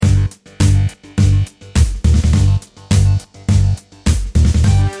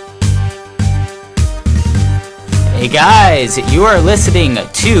Hey guys, you are listening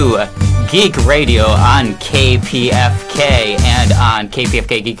to Geek Radio on KPFK and on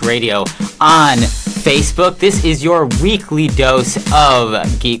KPFK Geek Radio on Facebook. This is your weekly dose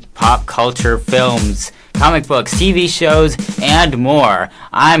of geek pop culture, films, comic books, TV shows, and more.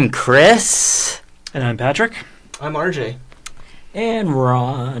 I'm Chris. And I'm Patrick. I'm RJ. And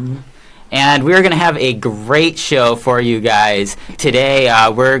Ron. And we're going to have a great show for you guys. Today,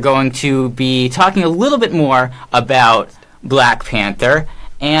 we're going to be talking a little bit more about Black Panther.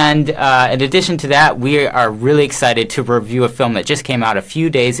 And in addition to that, we are really excited to review a film that just came out a few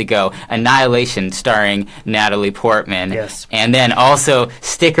days ago, Annihilation, starring Natalie Portman. Yes. And then also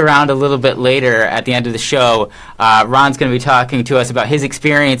stick around a little bit later at the end of the show. Ron's going to be talking to us about his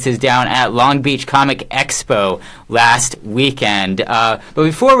experiences down at Long Beach Comic Expo last weekend. But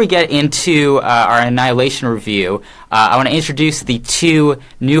before we get into our Annihilation review, I want to introduce the two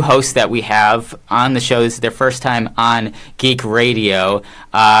new hosts that we have on the show. This is their first time on Geek Radio.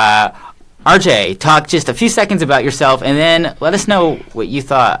 RJ, talk just a few seconds about yourself, and then let us know what you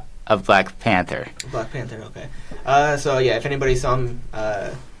thought of Black Panther. Black Panther, okay. So yeah, if anybody saw him,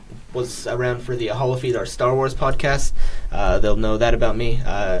 was around for the Hall of Feed, our Star Wars podcast, they'll know that about me.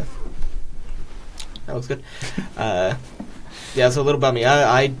 That looks good. Yeah, so a little about me.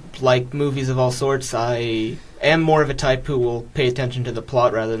 I like movies of all sorts. I am more of a type who will pay attention to the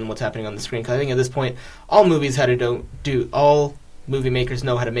plot rather than what's happening on the screen. Because I think at this point, all movies all movie makers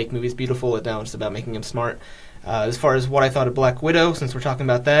know how to make movies beautiful. Now it's about making them smart. As far as what I thought of Black Widow, since we're talking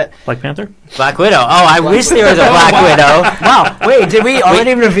about that. Black Panther? Black Widow. Oh, I wish there was a Black Widow. Wow. Wait, did we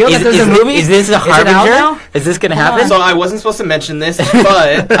already reveal that there's a movie? Is this a harbinger? Is this going to happen? So I wasn't supposed to mention this,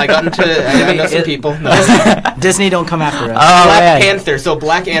 but I got I know some people. No. Disney, don't come after us. Oh, Black Panther. So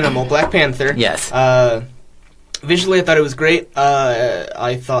Black Animal, Black Panther. Yes. Visually, I thought it was great.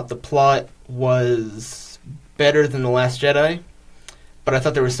 I thought the plot was better than The Last Jedi, but I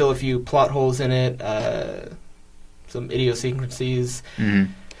thought there were still a few plot holes in it, some idiosyncrasies.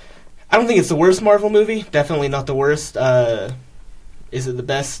 Mm-hmm. I don't think it's the worst Marvel movie. Definitely not the worst. Is it the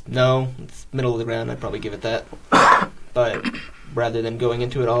best? No. It's middle of the ground. I'd probably give it that. But rather than going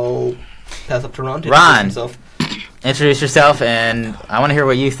into it, I'll pass up to Ron to introduce himself. Introduce yourself, and I want to hear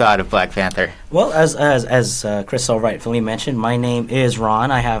what you thought of Black Panther. Well, as Chris so rightfully mentioned, my name is Ron.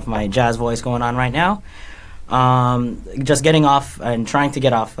 I have my jazz voice going on right now. Just getting off and trying to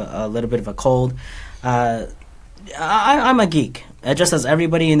get off a little bit of a cold. I'm a geek, just as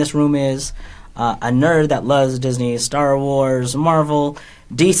everybody in this room is. A nerd that loves Disney, Star Wars, Marvel,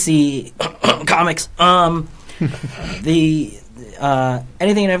 DC, comics.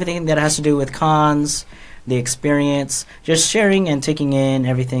 Anything and everything that has to do with cons, the experience, just sharing and taking in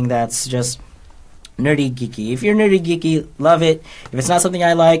everything that's just nerdy geeky. If you're nerdy geeky, love it. If it's not something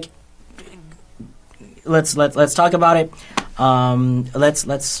I like, let's talk about it. Let's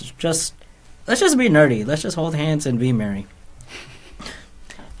just be nerdy. Let's just hold hands and be merry.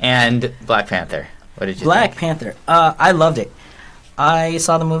 And Black Panther. What did you think? Black Panther. I loved it. I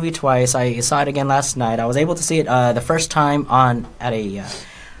saw the movie twice. I saw it again last night. I was able to see it the first time at a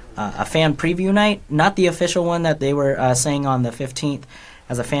fan preview night, not the official one that they were saying on the 15th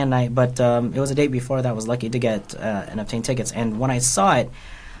as a fan night, but it was a day before that I was lucky to get and obtain tickets. And when I saw it,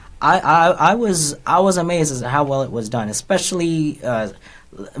 I was amazed at how well it was done, especially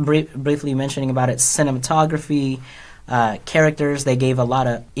briefly mentioning about its cinematography, characters. They gave a lot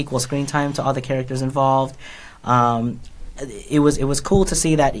of equal screen time to all the characters involved. It was cool to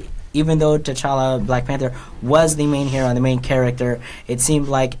see that even though T'Challa, Black Panther, was the main hero and the main character, it seemed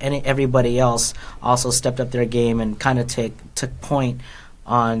like everybody else also stepped up their game and kind of took point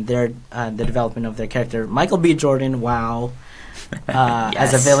on the development of their character. Michael B. Jordan, wow. Yes.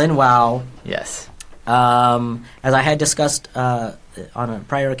 As a villain, wow. Yes. As I had discussed on a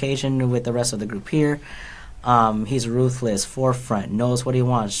prior occasion with the rest of the group here, he's ruthless, forefront, knows what he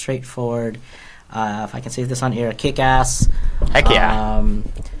wants, straightforward. If I can say this on air, kick-ass. Heck yeah.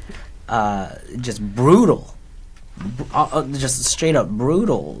 Just brutal. Just straight up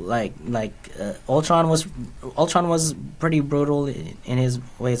brutal. Like Ultron was pretty brutal in his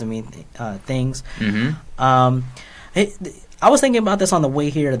ways of things. Mm-hmm. I was thinking about this on the way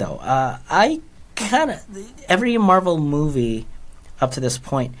here, though. Every Marvel movie up to this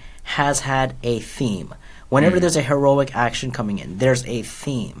point has had a theme. Whenever there's a heroic action coming in, there's a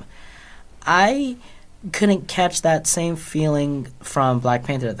theme. I couldn't catch that same feeling from Black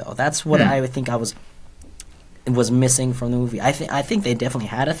Panther, though. That's what I would think was missing from the movie. I think they definitely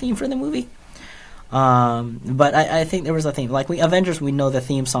had a theme for the movie. But I think there was a theme. Like Avengers, we know the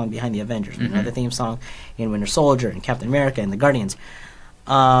theme song behind the Avengers. We know the theme song in Winter Soldier and Captain America and the Guardians.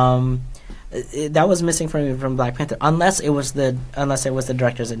 that was missing from Black Panther, unless it was the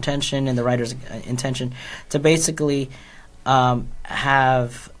director's intention and the writer's intention to basically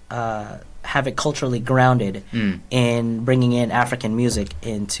have it culturally grounded in bringing in African music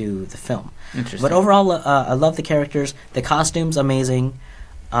into the film. Interesting. But overall, I love the characters. The costumes amazing.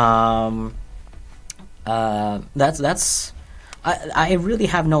 That's. I really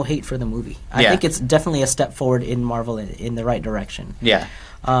have no hate for the movie. I think it's definitely a step forward in Marvel in the right direction. Yeah.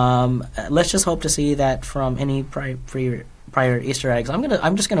 Let's just hope to see that from any prior Easter eggs.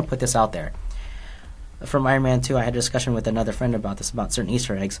 I'm just gonna put this out there. From Iron Man 2, I had a discussion with another friend about this, about certain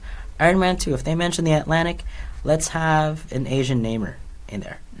Easter eggs. Iron Man 2, if they mention the Atlantic, let's have an Asian namer in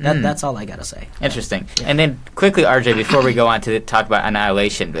there. That's all I gotta say. Interesting. Yeah. And then quickly, RJ, before we go on to talk about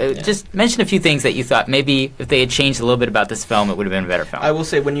Annihilation, just mention a few things that you thought maybe if they had changed a little bit about this film, it would have been a better film. I will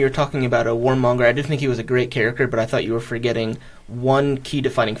say, when you were talking about a warmonger, I did think he was a great character, but I thought you were forgetting one key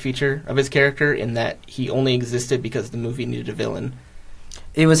defining feature of his character, in that he only existed because the movie needed a villain.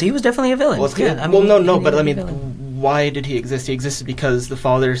 He was definitely a villain. Well, why did he exist? He existed because the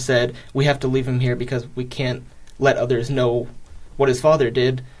father said, we have to leave him here because we can't let others know what his father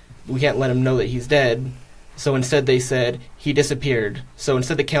did. We can't let him know that he's dead. So instead they said he disappeared. So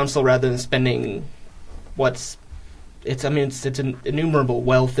instead the council, rather than spending it's an innumerable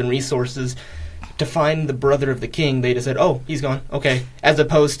wealth and resources to find the brother of the king, they just said, oh, he's gone, okay. As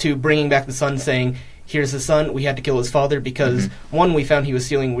opposed to bringing back the son, saying, here's the son, we had to kill his father because, one, we found he was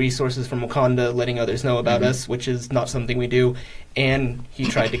stealing resources from Wakanda, letting others know about us, which is not something we do, and he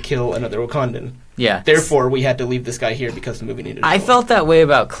tried to kill another Wakandan. Yeah. Therefore, we had to leave this guy here because the movie needed I felt that way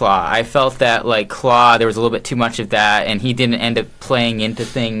about Claw. I felt that, like, Claw, there was a little bit too much of that, and he didn't end up playing into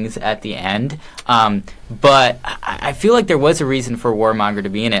things at the end. But I feel like there was a reason for Warmonger to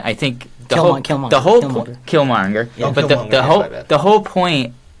be in it. I think Killmonger. Yeah. But the whole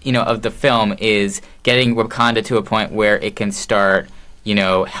point, of the film is getting Wakanda to a point where it can start,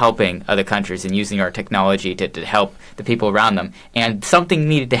 helping other countries and using our technology to help the people around them. And something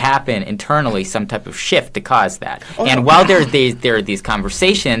needed to happen internally, some type of shift to cause that. While there are these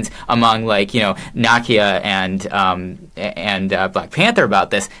conversations among, Nakia and Black Panther about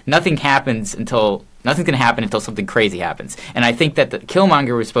this, nothing's going to happen until something crazy happens. And I think that the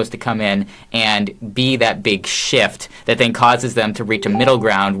Killmonger was supposed to come in and be that big shift that then causes them to reach a middle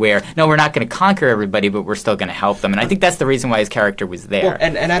ground where, no, we're not going to conquer everybody, but we're still going to help them. And I think that's the reason why his character was there. Well,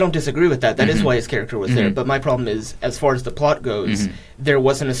 and I don't disagree with that. That is why his character was there. But my problem is, as far as the plot goes, there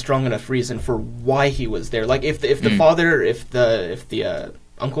wasn't a strong enough reason for why he was there. Like, if the father, if the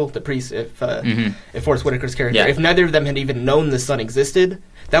uncle, the priest, if Forrest Whitaker's character, if neither of them had even known the son existed,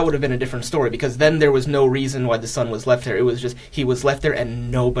 that would have been a different story, because then there was no reason why the son was left there. It was just, he was left there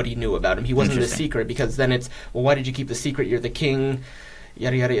and nobody knew about him. He wasn't a secret, because then it's, well, why did you keep the secret? You're the king,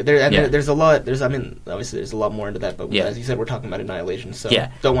 yada, yada, yada. There's a lot, obviously there's a lot more into that, but as you said, we're talking about Annihilation, so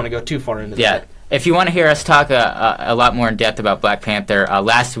don't want to go too far into that. If you want to hear us talk a lot more in depth about Black Panther,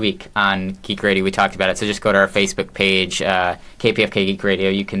 last week on Geek Radio we talked about it, so just go to our Facebook page, KPFK Geek Radio.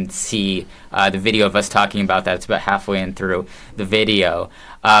 You can see the video of us talking about that. It's about halfway in through the video.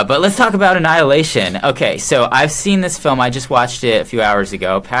 But let's talk about Annihilation. Okay, so I've seen this film. I just watched it a few hours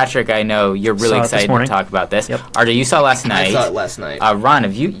ago. Patrick, I know you're really excited to talk about this. Yep. RJ, you saw it last night. I saw it last night. Ron,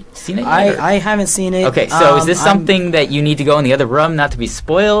 have you seen it yet? I haven't seen it. Okay, so is this something that you need to go in the other room not to be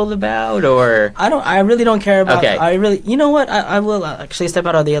spoiled about, or? I really don't care about. Okay. You know what? I will actually step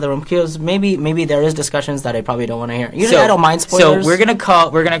out of the other room, because maybe there is discussions that I probably don't want to hear. Usually I don't mind spoilers. So we're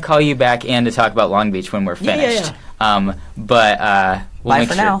gonna call you back in to talk about Long Beach when we're finished. Yeah. We'll bye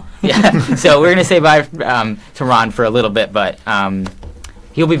for now. Yeah. So we're gonna say bye to Ron for a little bit, but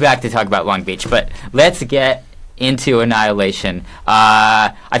he'll be back to talk about Long Beach. But let's get into Annihilation.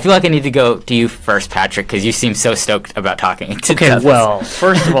 I feel like I need to go to you first, Patrick, because you seem so stoked about talking. Well,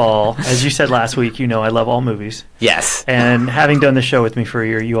 first of all, as you said last week, I love all movies. Yes. And having done the show with me for a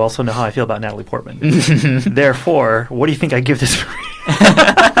year, you also know how I feel about Natalie Portman. Therefore, what do you think I give this movie?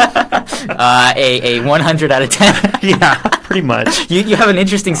 A 100 out of 10. Yeah, pretty much. You have an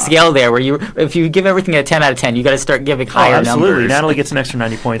interesting scale there, where if you give everything a 10 out of 10, you got to start giving higher absolutely. numbers. Natalie gets an extra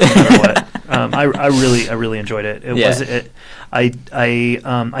 90 points no matter what. I really enjoyed it.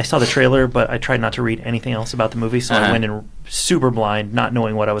 I saw the trailer, but I tried not to read anything else about the movie, so I went in super blind, not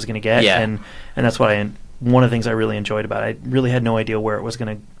knowing what I was going to get, and that's one of the things I really enjoyed about it. I really had no idea where it was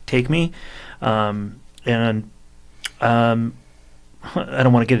going to take me, I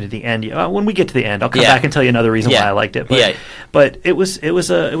don't want to get to the end. When we get to the end, I'll come back and tell you another reason why I liked it. But it was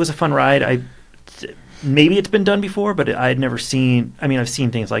a fun ride. Maybe it's been done before, but I had never seen. I mean, I've seen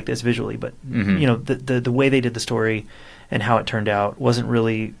things like this visually, but the way they did the story and how it turned out wasn't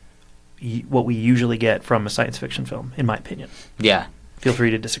really, what we usually get from a science fiction film, in my opinion. Yeah. Feel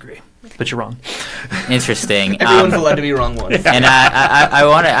free to disagree, but you're wrong. Interesting. Everyone's allowed to be wrong once. And I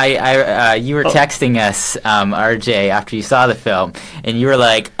want to. You were texting us, RJ, after you saw the film, and you were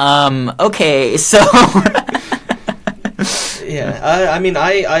like, okay, so. Yeah, I mean,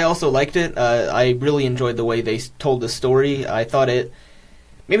 I also liked it. I really enjoyed the way they told the story. I thought maybe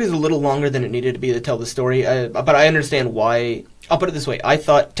it was a little longer than it needed to be to tell the story, but I understand why. I'll put it this way. I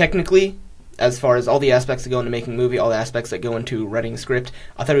thought, technically, as far as all the aspects that go into making a movie, all the aspects that go into writing a script,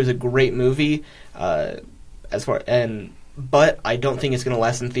 I thought it was a great movie. But I don't think it's going to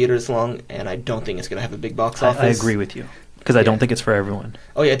last in theaters long, and I don't think it's going to have a big box office. I agree with you, because I don't think it's for everyone.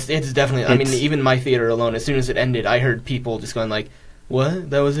 Oh yeah, it's definitely. I mean, even my theater alone, as soon as it ended, I heard people just going like,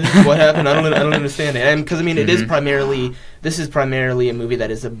 "What? That was it? What happened? I don't understand it." And because I mean, this is primarily a movie that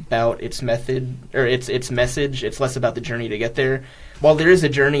is about its method or its message. It's less about the journey to get there. While there is a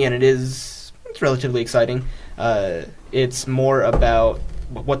journey, and it's relatively exciting, it's more about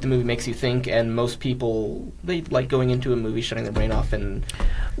what the movie makes you think, and most people, they like going into a movie, shutting their brain off and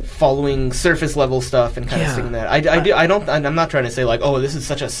following surface level stuff and kind of sticking that. I'm not trying to say like, oh, this is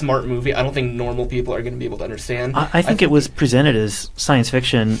such a smart movie. I don't think normal people are going to be able to understand. I think it was presented as science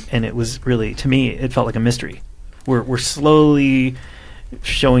fiction, and it was really, to me, it felt like a mystery. We're slowly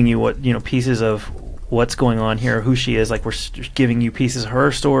showing you what, pieces of what's going on here, who she is. Like, we're giving you pieces of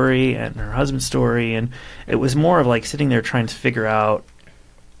her story and her husband's story, and it was more of like sitting there trying to figure out,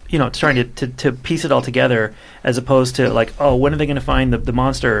 trying to piece it all together, as opposed to like, oh, when are they going to find the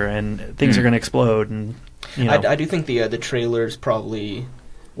monster and things are going to explode? And I do think the trailers probably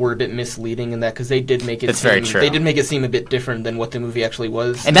were a bit misleading in that, because they did make it seem a bit different than what the movie actually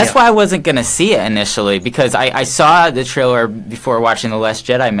was. And that's why I wasn't going to see it initially, because I saw the trailer before watching The Last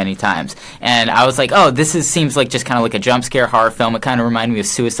Jedi many times, and I was like, oh, seems like just kind of like a jump scare horror film. It kind of reminded me of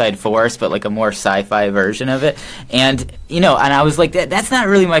Suicide Force, but like a more sci-fi version of it. And and I was like, that's not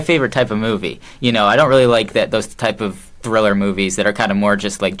really my favorite type of movie. I don't really like those type of thriller movies that are kind of more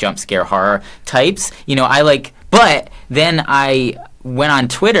just like jump scare horror types. But then I went on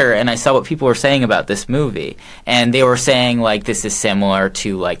Twitter and I saw what people were saying about this movie, and they were saying like this is similar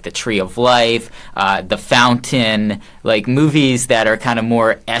to like The Tree of Life, The Fountain, like movies that are kind of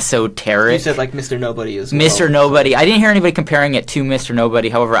more esoteric. You said like Mr. Nobody as well. Mr. Nobody. I didn't hear anybody comparing it to Mr. Nobody.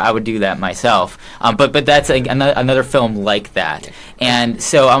 However, I would do that myself. But that's another film like that. And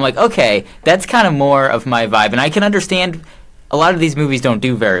so I'm like, okay, that's kind of more of my vibe, and I can understand. A lot of these movies don't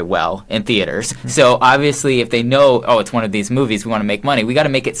do very well in theaters. Mm-hmm. So obviously if they know, oh, it's one of these movies, we want to make money, we got to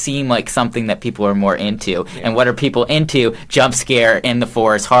make it seem like something that people are more into. Yeah. And what are people into? Jump scare in the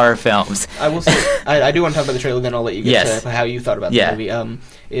forest horror films. I will say, I do want to talk about the trailer, then I'll let you get to how you thought about the movie.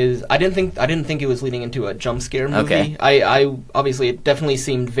 I didn't think it was leading into a jump scare movie. Okay. I obviously, it definitely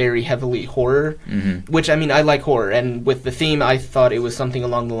seemed very heavily horror, which, I mean, I like horror, and with the theme, I thought it was something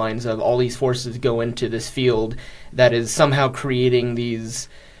along the lines of all these forces go into this field that is somehow creating these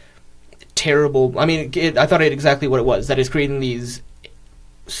terrible... I mean, I thought it exactly what it was. That is creating these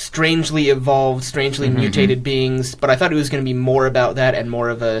strangely evolved, strangely mutated beings, but I thought it was going to be more about that and more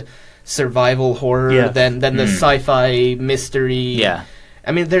of a survival horror than the sci-fi mystery. Yeah.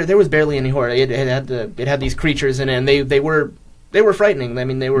 I mean, there was barely any horror. It had these creatures in it, and they were frightening. I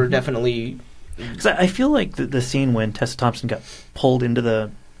mean, they were definitely... Because I feel like the scene when Tessa Thompson got pulled into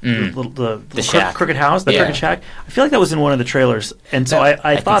the crooked house, the crooked shack. I feel like that was in one of the trailers, and so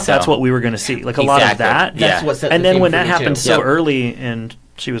I thought that's what we were going to see, like a lot of that. That's what set and the then theme when for that me happened too. so early and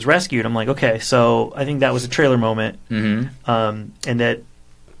she was rescued, I'm like, okay, so I think that was a trailer moment, and that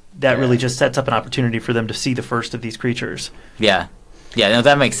really just sets up an opportunity for them to see the first of these creatures. Yeah, no,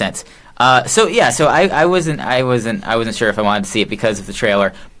 that makes sense. So I wasn't sure if I wanted to see it because of the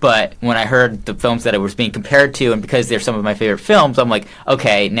trailer, but when I heard the films that it was being compared to, and because they're some of my favorite films, I'm like,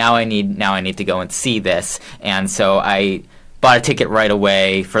 okay, now I need to go and see this, and so I bought a ticket right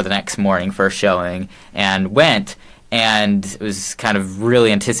away for the next morning, first showing, and went, and was kind of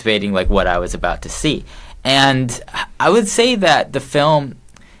really anticipating like what I was about to see, and I would say that the film.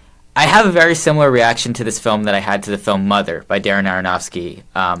 I have a very similar reaction to this film that I had to the film Mother by Darren Aronofsky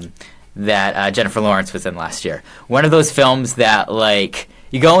that Jennifer Lawrence was in last year. One of those films that, like,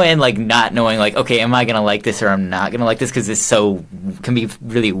 you go in, like, not knowing, like, okay, am I going to like this or I'm not going to like this because it's can be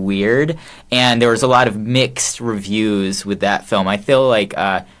really weird. And there was a lot of mixed reviews with that film. I feel like...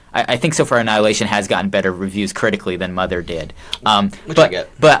 I think so far Annihilation has gotten better reviews critically than Mother did. Which I get.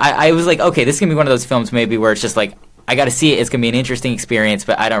 But I was like, okay, this is going to be one of those films maybe where it's just like, I got to see it. It's going to be an interesting experience,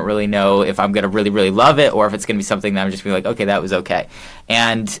 but I don't really know if I'm going to really, really love it or if it's going to be something that I'm just going to be like, okay, that was okay.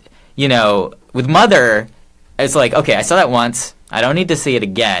 And, with Mother, it's like, okay, I saw that once. I don't need to see it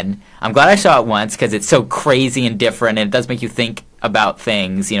again. I'm glad I saw it once because it's so crazy and different, and it does make you think about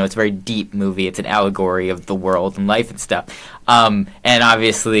things. You know, it's a very deep movie. It's an allegory of the world and life and stuff. And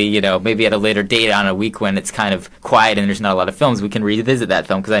obviously, you know, maybe at a later date on a week when it's kind of quiet and there's not a lot of films, we can revisit that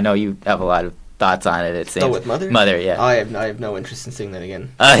film because I know you have a lot of thoughts on it. It seems. Oh, with Mother? Mother, yeah. I have no interest in seeing that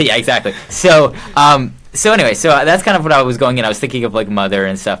again. Yeah, exactly. So anyway, so that's kind of what I was going in. I was thinking of like Mother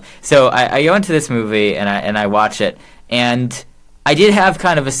and stuff. So I go into this movie and I watch it, and I did have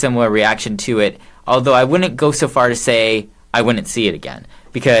kind of a similar reaction to it, although I wouldn't go so far to say I wouldn't see it again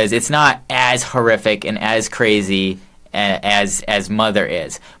because it's not as horrific and as crazy as Mother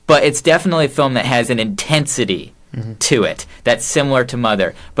is. But it's definitely a film that has an intensity to it that's similar to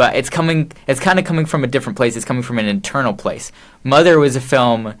Mother, but it's kind of coming from a different place. It's coming from an internal place. Mother was a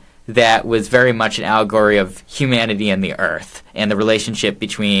film that was very much an allegory of humanity and the earth and the relationship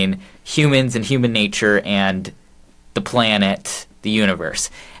between humans and human nature and the planet, the universe.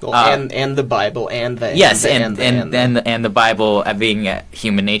 Well, and the Bible and the yes, and the Bible being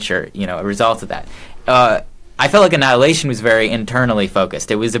human nature, you know, a result of that. I felt like Annihilation was very internally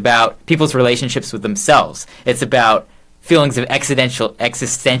focused. It was about people's relationships with themselves. It's about feelings of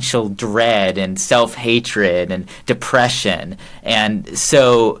existential dread and self-hatred and depression. And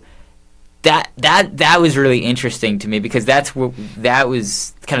so that was really interesting to me because that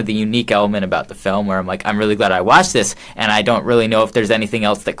was kind of the unique element about the film where I'm like, I'm really glad I watched this, and I don't really know if there's anything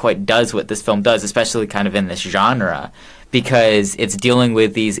else that quite does what this film does, especially kind of in this genre, because it's dealing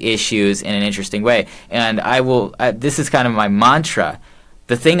with these issues in an interesting way. And this is kind of my mantra.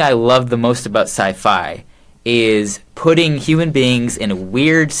 The thing I love the most about sci-fi is putting human beings in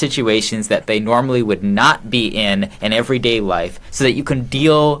weird situations that they normally would not be in everyday life so that you can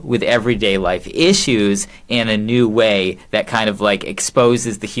deal with everyday life issues in a new way that kind of like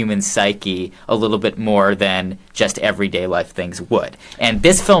exposes the human psyche a little bit more than just everyday life things would. And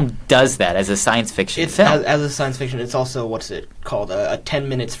this film does that as a science fiction film. As a science fiction, it's also, what's it called, a 10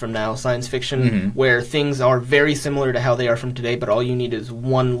 minutes from now science fiction, where things are very similar to how they are from today, but all you need is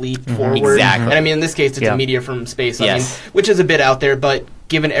one leap forward. Exactly. And I mean, in this case, it's a meteor from space. I mean, which is a bit out there, but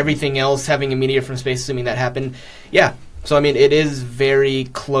given everything else, having a meteor from space, assuming that happened, yeah. So I mean, it is very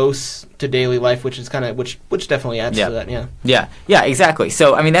close to daily life, which is kind of which definitely adds to that. Yeah, exactly.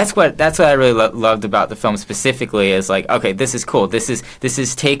 So I mean, that's what I really loved about the film specifically is like, okay, this is cool. This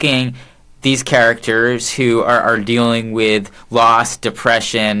is taking these characters who are dealing with loss,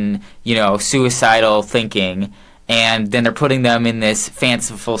 depression, you know, suicidal thinking, and then they're putting them in this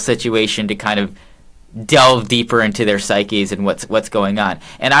fanciful situation to kind of delve deeper into their psyches and what's going on.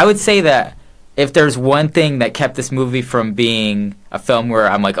 And I would say that if there's one thing that kept this movie from being a film where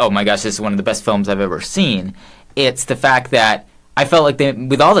I'm like, oh my gosh, this is one of the best films I've ever seen, it's the fact that I felt like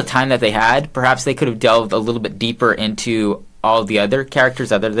with all the time that they had, perhaps they could have delved a little bit deeper into all the other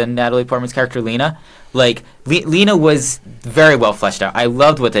characters other than Natalie Portman's character, Lena. Like, Lena was very well fleshed out. I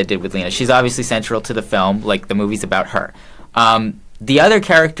loved what they did with Lena. She's obviously central to the film, like the movie's about her. The other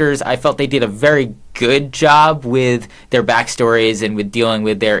characters, I felt they did a very good job with their backstories and with dealing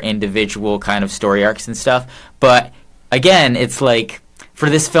with their individual kind of story arcs and stuff. But again, it's like, for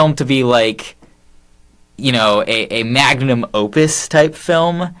this film to be like, you know, a magnum opus type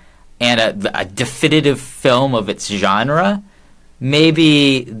film and a definitive film of its genre,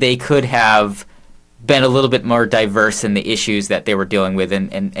 maybe they could have been a little bit more diverse in the issues that they were dealing with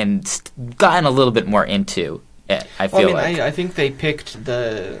and gotten a little bit more into it, I feel like. I think they picked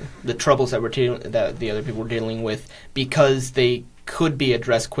the troubles that that the other people were dealing with because they could be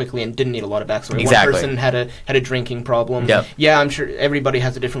addressed quickly and didn't need a lot of backstory. Exactly. One person had a drinking problem. Yep. Yeah, I'm sure everybody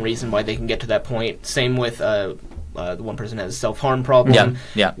has a different reason why they can get to that point. Same with the one person has a self-harm problem,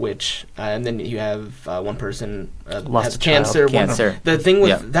 which and then you have one person has cancer. The thing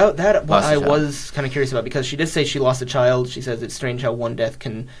with that I was kind of curious about, because she did say she lost a child. She says it's strange how one death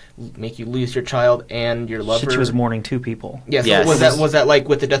can make you lose your child and your lover. She was mourning two people. Yeah, so was that like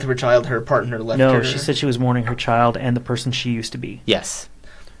with the death of her child, her partner left her? No, she said she was mourning her child and the person she used to be. Yes.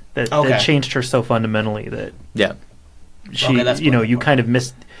 That changed her so fundamentally that she, you kind of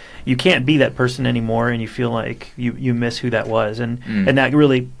missed. You can't be that person anymore, and you feel like you miss who that was, and that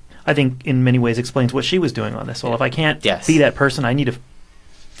really, I think, in many ways explains what she was doing on this. Well, if I can't be that person, I need to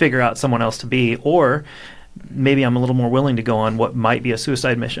figure out someone else to be, or maybe I'm a little more willing to go on what might be a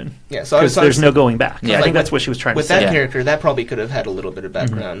suicide mission. Yeah, so there's no going back. Yeah. I think that's what she was trying to say. With that character, that probably could have had a little bit of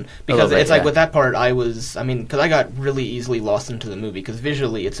background. Because it's like with that part, because I got really easily lost into the movie, because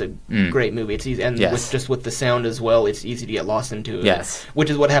visually it's a great movie. It's easy, and with the sound as well, it's easy to get lost into it. Yes. Which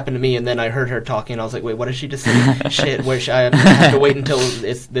is what happened to me, and then I heard her talking, and I was like, wait, what did she just say? Shit, I have to wait until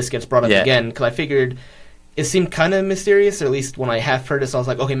this gets brought up again, because I figured it seemed kind of mysterious, or at least when I half heard it, so I was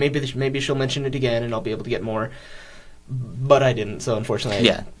like, okay, maybe she'll mention it again, and I'll be able to get more. But I didn't, so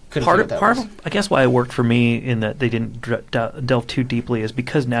unfortunately, I couldn't figure what that was. I guess why it worked for me in that they didn't delve too deeply is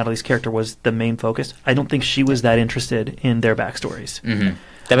because Natalie's character was the main focus. I don't think she was that interested in their backstories. Mm-hmm.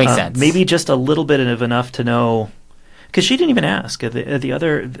 That makes sense. Maybe just a little bit of enough to know. Because she didn't even ask.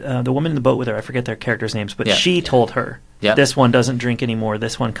 The woman in the boat with her, I forget their characters' names, but she told her, this one doesn't drink anymore,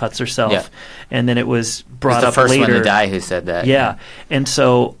 this one cuts herself. Yep. And then it was brought up later. The first one to die who said that. Yeah. And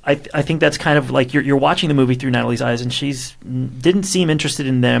so I think that's kind of like you're watching the movie through Natalie's eyes, and she's didn't seem interested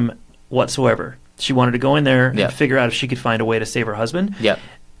in them whatsoever. She wanted to go in there and figure out if she could find a way to save her husband. Yep.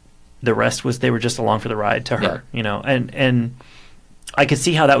 The rest was they were just along for the ride to her, and I could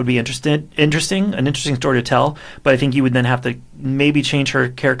see how that would be an interesting story to tell, but I think you would then have to maybe change her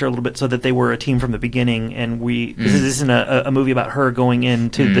character a little bit so that they were a team from the beginning, and this isn't a movie about her going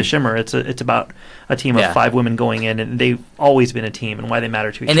into the Shimmer. It's about a team of 5 women going in, and they've always been a team, and why they matter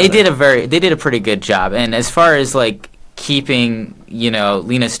to each other. And they did a pretty good job. And as far as like keeping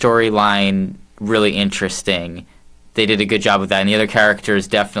Lena's storyline really interesting, they did a good job with that, and the other characters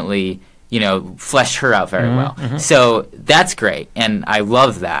definitely fleshed her out very well. Mm-hmm. So that's great, and I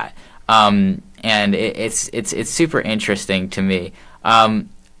love that. And it's super interesting to me. I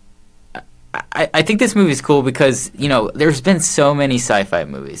think this movie is cool because there's been so many sci-fi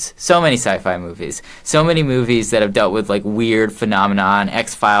movies, so many movies that have dealt with like weird phenomenon,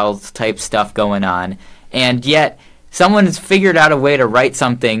 X-Files type stuff going on, and yet someone has figured out a way to write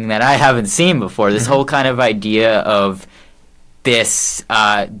something that I haven't seen before. This whole kind of idea of this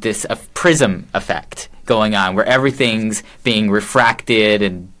prism effect going on, where everything's being refracted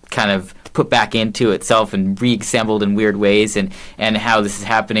and kind of put back into itself and reassembled in weird ways, and how this is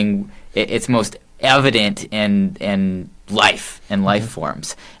happening. It's most evident in life and life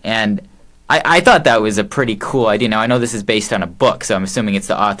forms. And I thought that was a pretty cool idea. Now I know this is based on a book, so I'm assuming it's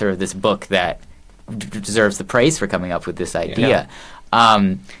the author of this book that deserves the praise for coming up with this idea.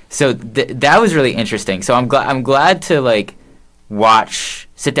 So that was really interesting. So I'm glad to like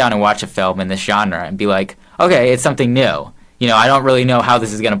sit down and watch a film in this genre and be like, okay, it's something new. I don't really know how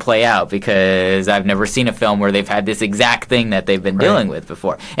this is going to play out because I've never seen a film where they've had this exact thing that they've been dealing with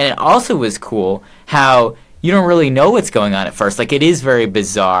before. And it also was cool how you don't really know what's going on at first. Like, it is very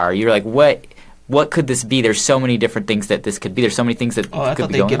bizarre. You're like, what could this be? There's so many different things that this could be. There's so many things that could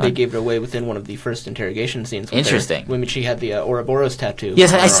be going on. They gave it away within one of the first interrogation scenes. Interesting. When she had the Ouroboros tattoo.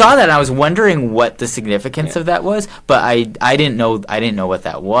 Yes, I saw that, and I was wondering what the significance of that was, but I didn't know what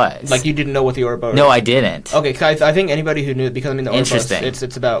that was. Like, you didn't know what the Ouroboros? No, I didn't. Okay, cause I think anybody who knew it, because the Ouroboros, Interesting.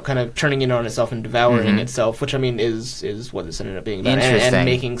 It's about kind of turning in on itself and devouring itself, which is what this ended up being about, and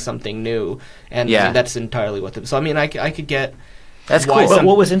making something new, and that's entirely what. So I could get. That's cool. But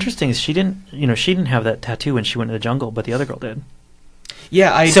what was interesting is she didn't have that tattoo when she went to the jungle, but the other girl did.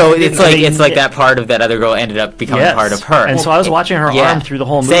 Yeah, it's like that part of that other girl ended up becoming part of her. And so I was watching her arm through the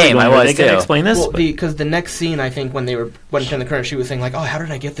whole movie. Same, I was they too. Can explain this? Well, because the next scene, I think, when they went in the current, she was saying like, "Oh, how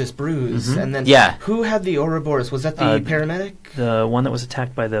did I get this bruise?" And then, who had the Ouroboros? Was that the paramedic? The one that was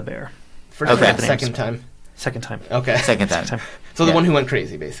attacked by the bear. First time, second time. Second time. Okay. Second time. So the one who went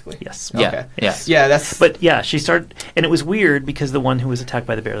crazy, basically. Yes. Okay. Yeah. That's. But yeah, she started, and it was weird because the one who was attacked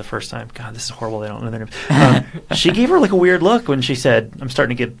by the bear the first time. God, this is horrible. I don't know their names. She gave her like a weird look when she said, "I'm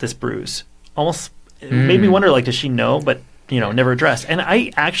starting to get this bruise." Almost it made me wonder, like, does she know? But never addressed. And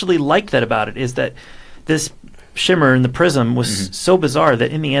I actually liked that about it. Is that this shimmer in the prism was so bizarre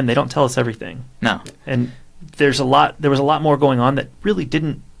that in the end they don't tell us everything. No. And there was a lot more going on that really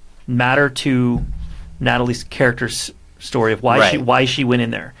didn't matter to Natalie's character's story of why she went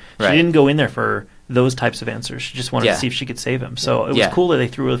in there. She didn't go in there for those types of answers. She just wanted to see if she could save him. So it was cool that they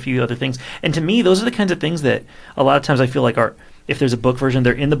threw a few other things. And to me, those are the kinds of things that a lot of times I feel like are, if there's a book version,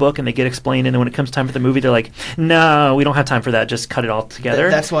 they're in the book and they get explained, and then when it comes time for the movie, they're like, no, we don't have time for that. Just cut it all together.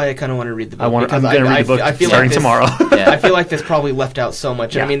 That's why I kind of want to read the book. I'm going to read the book starting tomorrow. I feel like this probably left out so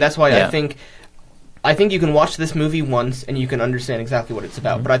much. Yeah. That's why I think you can watch this movie once and you can understand exactly what it's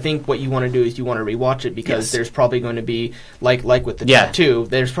about. But I think what you want to do is you want to rewatch it because there's probably going to be, like with the tattoo,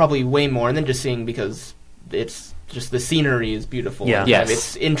 there's probably way more than just seeing because it's just the scenery is beautiful. Yeah.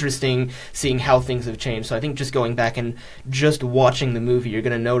 It's interesting seeing how things have changed. So I think just going back and just watching the movie, you're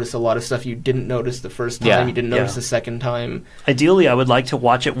going to notice a lot of stuff you didn't notice the first time, you didn't notice the second time. Ideally, I would like to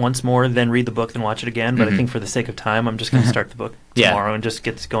watch it once more, then read the book, then watch it again. But I think for the sake of time, I'm just going to start the book tomorrow and just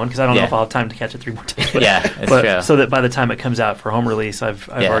get this going because I don't know if I'll have time to catch it 3 more times. But, true. So that by the time it comes out for home release, I've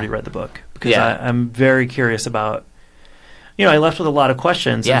already read the book because I'm very curious about. I left with a lot of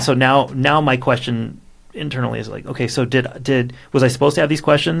questions, and so now my question internally is like, okay, so was I supposed to have these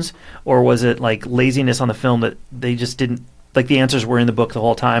questions, or was it like laziness on the film that they just didn't, like the answers were in the book the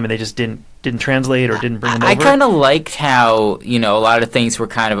whole time and they just didn't translate or didn't bring them over? I kind of liked how, a lot of things were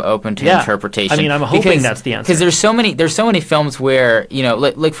kind of open to interpretation. I mean, I'm hoping that's the answer. Because there's so many films where,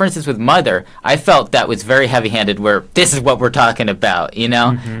 like for instance with Mother, I felt that was very heavy-handed where this is what we're talking about,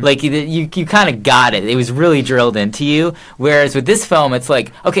 Mm-hmm. Like you kind of got it. It was really drilled into you. Whereas with this film, it's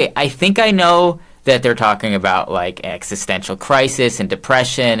like, okay, I think I know that they're talking about like existential crisis and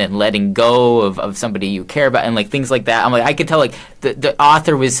depression and letting go of somebody you care about and like things like that. I'm like, I could tell like the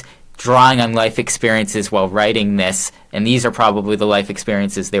author was drawing on life experiences while writing this, and these are probably the life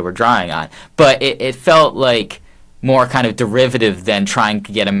experiences they were drawing on. But it felt like more kind of derivative than trying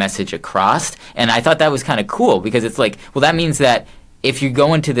to get a message across. And I thought that was kind of cool because it's like, well, that means that if you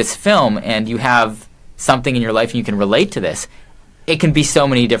go into this film and you have something in your life and you can relate to this, it can be so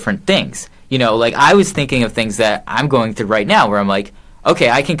many different things. Like I was thinking of things that I'm going through right now where I'm like, okay,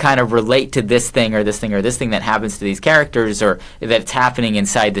 I can kind of relate to this thing or this thing or this thing that happens to these characters or that's happening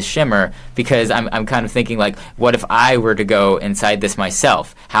inside the Shimmer because I'm kind of thinking like, what if I were to go inside this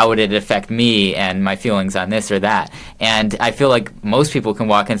myself? How would it affect me and my feelings on this or that? And I feel like most people can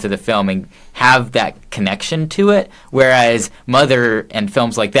walk into the film and have that connection to it, whereas Mother and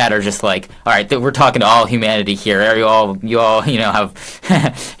films like that are just like, all right, we're talking to all humanity here. You all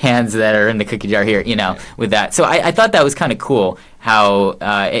have hands that are in the cookie jar here, with that. So I thought that was kind of cool how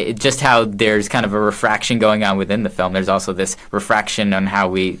how there's kind of a refraction going on within the film. There's also this refraction on how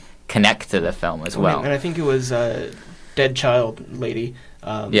we connect to the film as well. And I think it was Dead Child Lady.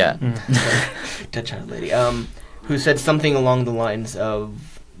 Dead Child Lady. Who said something along the lines of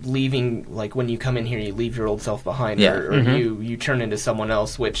leaving, like when you come in here, you leave your old self behind, or you turn into someone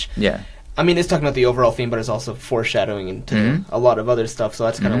else, which I mean, it's talking about the overall theme, but it's also foreshadowing into a lot of other stuff. So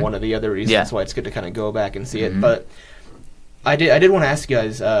that's kind of one of the other reasons why it's good to kind of go back and see it. But I did want to ask you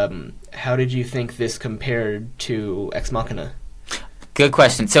guys, how did you think this compared to Ex Machina? Good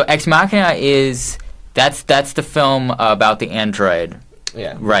question. So Ex Machina that's the film about the android.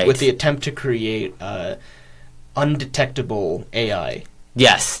 Yeah, right. With the attempt to create undetectable AI.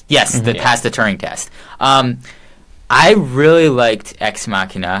 Yes, that passed the Turing test. I really liked Ex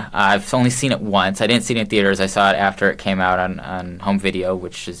Machina. I've only seen it once. I didn't see it in theaters. I saw it after it came out on home video,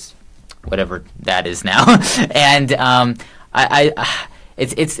 which is whatever that is now. And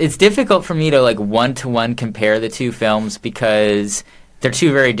it's difficult for me to like one-to-one compare the two films because they're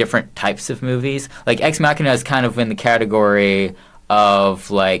two very different types of movies. Like Ex Machina is kind of in the category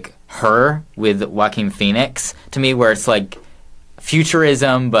of like Her with Joaquin Phoenix to me, where it's like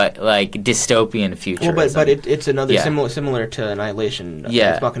futurism, but like dystopian futurism. Well, but it's another similar to Annihilation.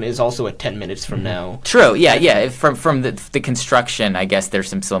 Ex Machina is also at 10 minutes from now. True. Yeah. From the construction, I guess there's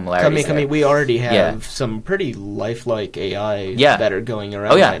some similarities. I mean, we already have some pretty lifelike AI that are going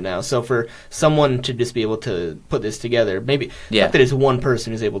around right now. So for someone to just be able to put this together, maybe not that it's one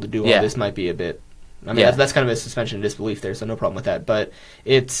person who's able to do all this might be a bit. I mean, that's kind of a suspension of disbelief there, so no problem with that. But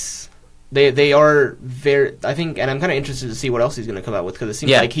it's. They are very, I think, and I'm kind of interested to see what else he's going to come out with, because it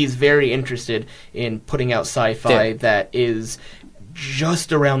seems like he's very interested in putting out sci-fi that is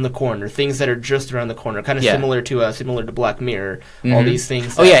just around the corner, things that are just around the corner, kind of similar to Black Mirror, all these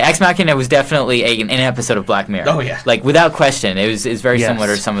things. Ex Machina was definitely an episode of Black Mirror. Oh yeah, like without question, it's very similar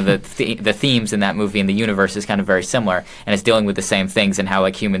to some of the themes in that movie, and the universe is kind of very similar, and it's dealing with the same things and how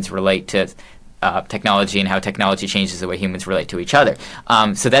like humans relate to technology and how technology changes the way humans relate to each other.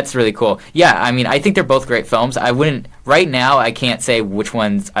 So that's really cool. Yeah, I mean, I think they're both great films. Right now, I can't say which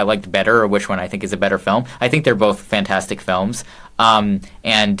ones I liked better or which one I think is a better film. I think they're both fantastic films.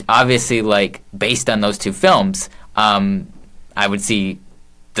 And obviously, like, based on those two films, I would see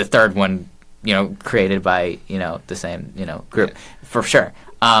the third one, created by, the same, group, for sure.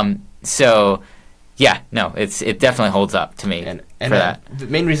 So... yeah, no, it definitely holds up to me for that. The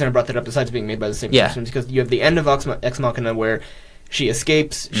main reason I brought that up, besides being made by the same person, is because you have the end of Ex Machina where she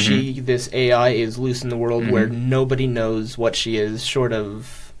escapes, this AI is loose in the world where nobody knows what she is, short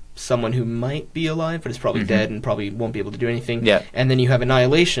of someone who might be alive, but is probably dead and probably won't be able to do anything. Yeah. And then you have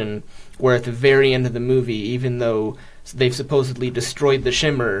Annihilation, where at the very end of the movie, even though they've supposedly destroyed the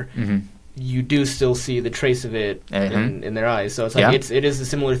Shimmer, you do still see the trace of it in their eyes. So it's like it is a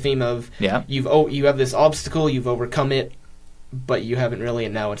similar theme of you have this obstacle, you've overcome it, but you haven't really,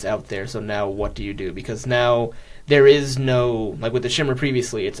 and now it's out there. So now what do you do? Because now there is no, like with the Shimmer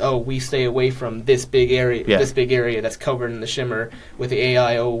previously, it's we stay away from this big area, that's covered in the Shimmer. With the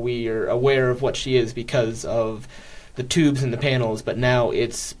AI, we are aware of what she is because of the tubes and the panels, but now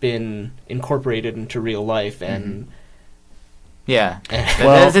it's been incorporated into real life and. Yeah,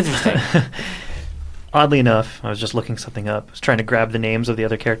 that's interesting. oddly enough, I was just looking something up. I was trying to grab the names of the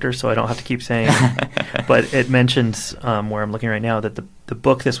other characters so I don't have to keep saying but it mentions, where I'm looking right now, that the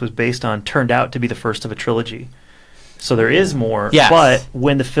book this was based on turned out to be the first of a trilogy. So there is more, Yes. but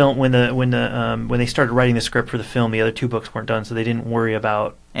when they started writing the script for the film, the other two books weren't done, so they didn't worry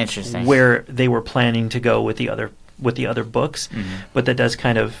about Interesting. where they were planning to go with the other books. But that does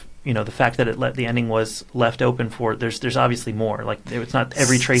kind of, the fact that the ending was left open for there's obviously more. Like it's not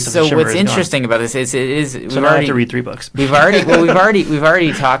every trace of the So Shimmer what's is interesting about this is So now I have to read 3 books. We've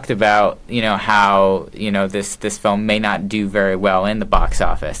already talked about how this film may not do very well in the box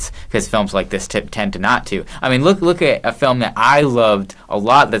office because films like this tend to not to. I mean, look at a film that I loved a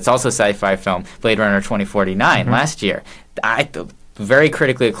lot. That's also a sci-fi film, Blade Runner 2049 last year. Very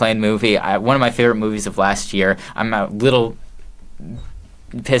critically acclaimed movie. One of my favorite movies of last year. I'm a little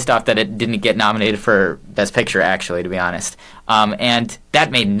pissed off that it didn't get nominated for Best Picture, actually, to be honest. And that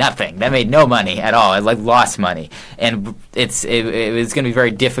made nothing. That made no money at all. It lost money, and it was going to be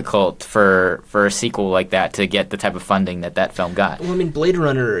very difficult for a sequel like that to get the type of funding that film got. Well, I mean, Blade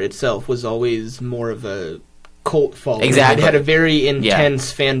Runner itself was always more of a cult following. Exactly. It had a very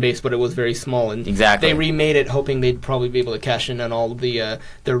intense fan base, but it was very small. And Exactly. they remade it hoping they'd probably be able to cash in on all of the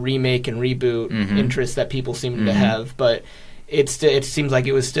remake and reboot interest that people seemed to have, but it seems like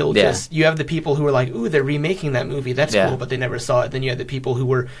it was still just, you have the people who were like, ooh, they're remaking that movie, that's cool, but they never saw it. Then you had the people who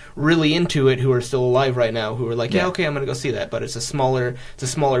were really into it, who are still alive right now, who were like, yeah, okay, I'm going to go see that. But it's a smaller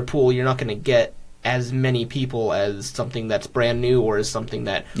pool. You're not going to get as many people as something that's brand new or as something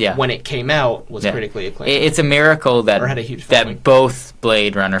that when it came out was critically acclaimed. It's a miracle that Or had a huge following. that both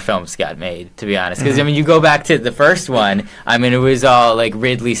Blade Runner films got made, to be honest. Because I mean, you go back to the first one. I mean, it was all like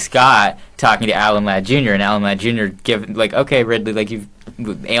Ridley Scott talking to Alan Ladd Jr. and Alan Ladd Jr. giving like, okay, Ridley, like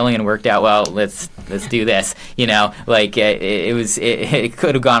Alien worked out well. Let's do this. Like it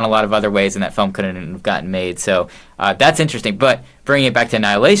could have gone a lot of other ways, and that film couldn't have gotten made. So that's interesting. But bringing it back to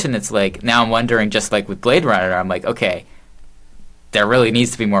Annihilation, it's like now I'm wondering, just like with Blade Runner, I'm like, okay, there really needs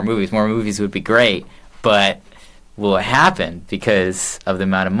to be more movies. More movies would be great, but will it happen because of the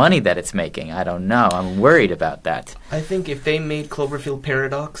amount of money that it's making? I don't know. I'm worried about that. I think if they made Cloverfield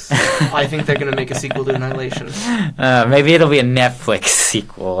Paradox, I think they're going to make a sequel to Annihilation. Maybe it'll be a Netflix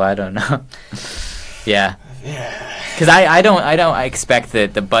sequel. I don't know. Yeah. Because I expect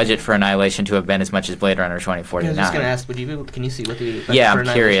that the budget for Annihilation to have been as much as Blade Runner 2049. I was just going to ask, can you see what the budget Yeah, for I'm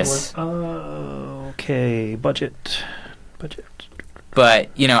Annihilation curious. was? Okay, budget. But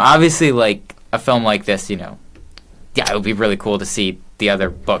obviously, like a film like this, it would be really cool to see the other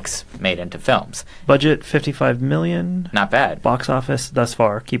books made into films. Budget $55 million. Not bad. Box office thus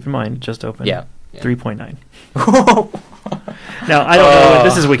far. Keep in mind, just opened. Yeah. 3.9. Now I don't know.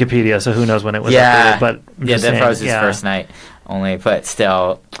 This is Wikipedia, so who knows when it was updated? But I'm just that saying, was his first night only. But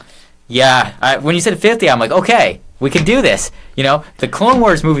still, when you said 50, I'm like, okay, we can do this. The Clone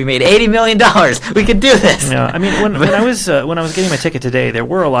Wars movie made $80 million. We could do this. Yeah, I mean, when I was getting my ticket today, there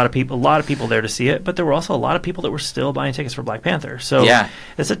were a lot of people there to see it, but there were also a lot of people that were still buying tickets for Black Panther. So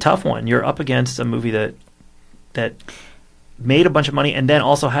it's a tough one. You're up against a movie that made a bunch of money and then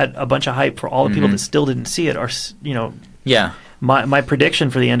also had a bunch of hype for all the people that still didn't see it. My prediction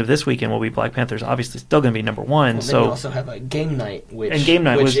for the end of this weekend will be Black Panther's obviously still going to be number one. Well, so you also have a Game Night,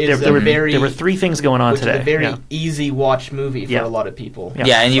 there were 3 things going on today. Which is a very easy watch movie for a lot of people.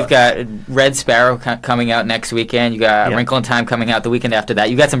 Yeah, and you've got Red Sparrow coming out next weekend. You got Wrinkle in Time coming out the weekend after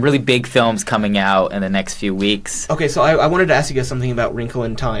that. You got some really big films coming out in the next few weeks. Okay, so I wanted to ask you guys something about Wrinkle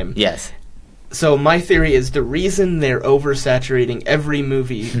in Time. Yes. So my theory is the reason they're oversaturating every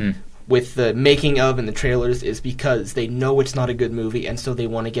movie with the making of and the trailers is because they know it's not a good movie, and so they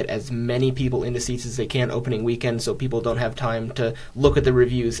want to get as many people into seats as they can opening weekend so people don't have time to look at the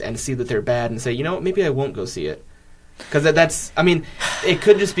reviews and see that they're bad and say, maybe I won't go see it. Because it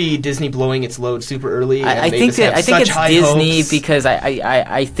could just be Disney blowing its load super early. I think it's Disney hopes. Because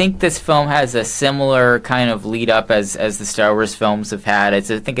I think this film has a similar kind of lead up as the Star Wars films have had. I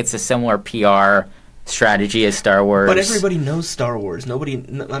think it's a similar PR strategy as Star Wars. But everybody knows Star Wars. Not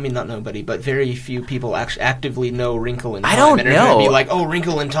nobody, but very few people actually actively know Wrinkle in Time. I don't know. And are gonna be like, oh,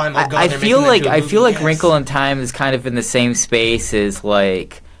 Wrinkle in Time. Oh God, I feel like Wrinkle in Time is kind of in the same space as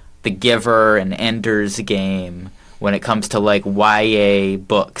like The Giver and Ender's Game. When it comes to like YA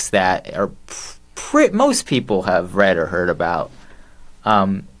books that are most people have read or heard about,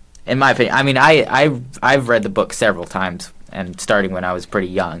 in my opinion. I mean, I've read the book several times and starting when I was pretty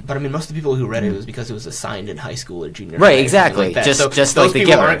young. But I mean, most of the people who read it was because it was assigned in high school or junior high. Right, exactly. Like that. Just those like The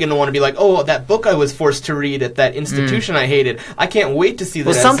people Giver. aren't going to want to be like, oh, that book I was forced to read at that institution I hated. I can't wait to see that.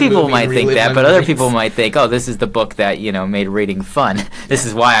 Well, as some a people movie might and think relive that, my but other memories. people might think, oh, this is the book that, made reading fun. This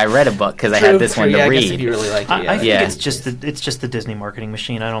is why I read a book, because I had this one to yeah, I read. guess if you really like it, I think Yeah. it's just the Disney marketing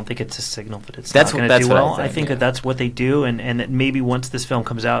machine. I don't think it's a signal that it's That's not what- going to that's do what I well. think, think yeah. that that's what they do, and that maybe once this film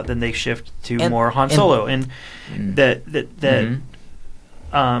comes out, then they shift to And- more Han and- Solo, and that Mhm.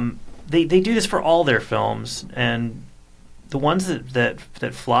 they do this for all their films, and the ones that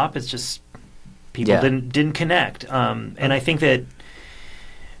flop, it's just people Yeah. didn't connect, and I think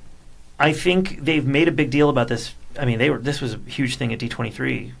they've made a big deal about this. I mean, this was a huge thing at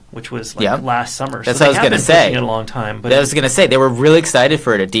D23, which was like Yeah. last summer. That's so what I was they have gonna been say. pushing it a long time. But I was going to say, they were really excited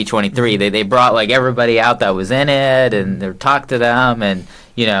for it at D23. They brought, everybody out that was in it, and they talked to them, and,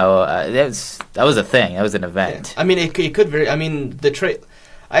 that was a thing. That was an Yeah. event. I mean, it could very. I mean,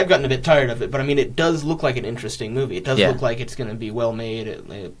 I've gotten a bit tired of it, but I mean, it does look like an interesting movie. It does Yeah. look like it's going to be well made.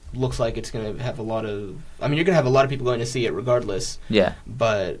 It looks like it's going to have a lot of. I mean, you're going to have a lot of people going to see it regardless. Yeah.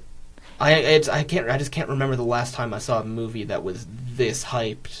 But I just can't remember the last time I saw a movie that was this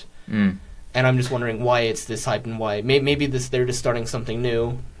hyped. Mm. And I'm just wondering why it's this hyped and why maybe they're just starting something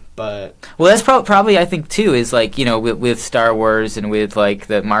new. But Well, that's probably, I think, too, is with Star Wars and with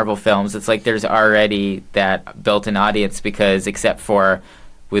the Marvel films, it's like there's already that built-in audience because except for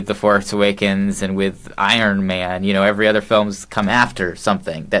with The Force Awakens and with Iron Man, every other film's come after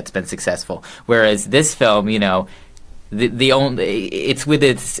something that's been successful. Whereas this film, the only it's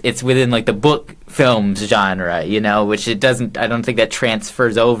within the book films genre, which it doesn't. I don't think that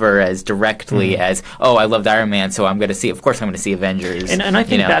transfers over as directly as I loved Iron Man, so I'm going to see. Of course, I'm going to see Avengers. and I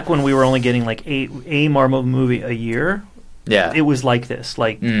think back when we were only getting a Marvel movie a year, yeah, it was like this.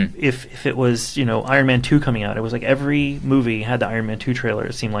 If it was Iron Man 2 coming out, it was like every movie had the Iron Man 2 trailer.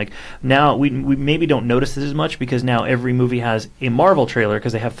 It seemed like now we maybe don't notice this as much because now every movie has a Marvel trailer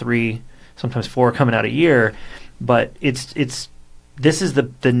because they have 3, sometimes 4 coming out a year. But this is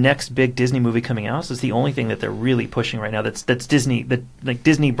the next big Disney movie coming out. So it's the only thing that they're really pushing right now. That's Disney,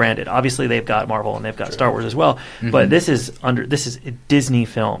 Disney branded. Obviously, they've got Marvel and they've got Star Wars as well. Mm-hmm. But this is a Disney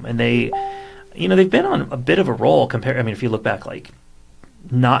film, and they've been on a bit of a roll. I mean, if you look back,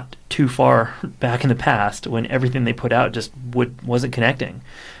 not too far back in the past, when everything they put out just wasn't connecting.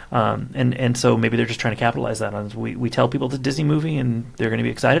 And so maybe they're just trying to capitalize that on. We tell people it's a Disney movie, and they're going to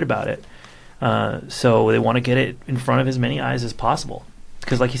be excited about it. So they want to get it in front of as many eyes as possible.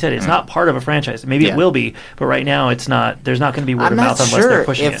 Because, like you said, it's not part of a franchise. Maybe it will be, but right now it's not. There's not going to be word of mouth unless they're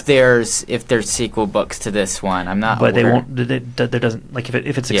pushing it. If there's sequel books to this one. I'm not. But aware. they won't. There doesn't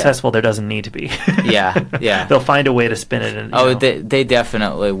if it's successful, there doesn't need to be. Yeah. They'll find a way to spin it. And, they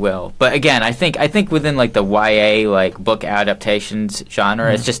definitely will. But again, I think within the YA book adaptations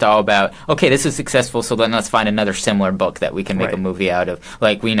genre, it's just all about this is successful, so then let's find another similar book that we can make a movie out of.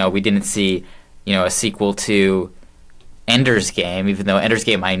 We didn't see a sequel to Ender's Game, even though Ender's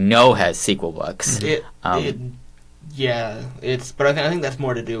Game I know has sequel books. But I think that's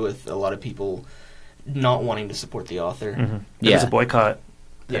more to do with a lot of people not wanting to support the author. Mm-hmm. There was a boycott.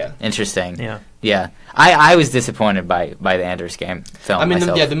 Yeah. Interesting. Yeah. I was disappointed by the Ender's Game film. I mean,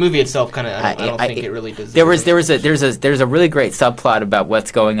 myself. the movie itself kind of. I don't think it really does. There's a really great subplot about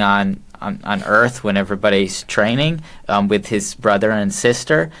what's going on Earth when everybody's training with his brother and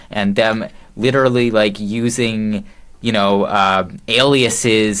sister, and them literally using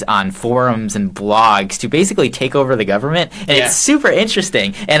aliases on forums and blogs to basically take over the government, and it's super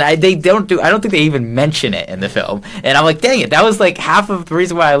interesting. And I don't think they even mention it in the film. And I'm like, dang it, that was half of the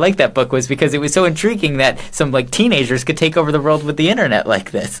reason why I liked that book was because it was so intriguing that some teenagers could take over the world with the internet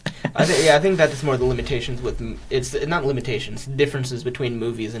like this. I think that's more the limitations with it's not limitations, differences between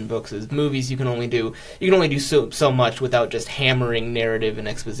movies and books. Is movies you can only do so much without just hammering narrative and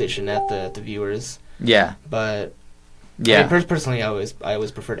exposition at the viewers. Yeah, but. Yeah. I mean, personally, I always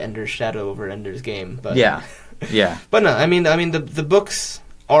preferred Ender's Shadow over Ender's Game. But yeah. But no, I mean, the books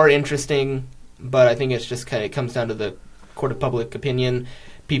are interesting, but I think it's just kind of comes down to the court of public opinion.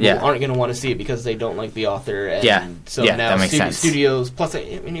 People aren't going to want to see it because they don't like the author. And so now that makes sense. studios. Plus, I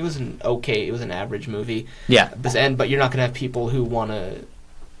mean, it was an average movie. Yeah. But you're not going to have people who want to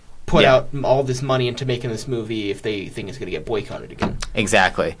put out all this money into making this movie if they think it's going to get boycotted again.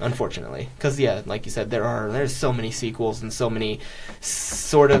 Exactly. Unfortunately. Because, like you said, there's so many sequels and so many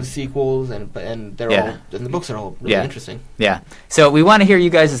sort of sequels, and they're all, and the books are all really interesting. Yeah. So we want to hear you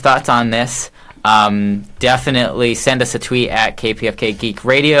guys' thoughts on this. definitely send us a tweet at KPFK Geek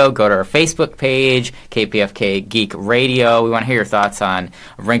Radio. Go to our Facebook page, KPFK Geek Radio. We want to hear your thoughts on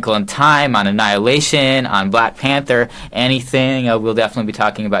A Wrinkle in Time, on Annihilation, on Black Panther, anything. We'll definitely be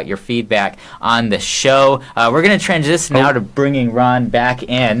talking about your feedback on the show. We're going to transition now to bringing Ron back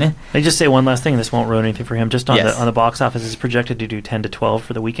in. Let me just say one last thing. This won't ruin anything for him. Just on Yes. the box office, it's projected to do 10 to 12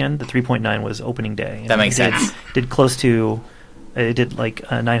 for the weekend. The 3.9 was opening day. And That makes it sense. Did close to. It did like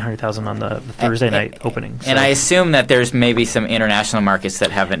 900,000 on the Thursday night opening. And so. I assume that there's maybe some international markets that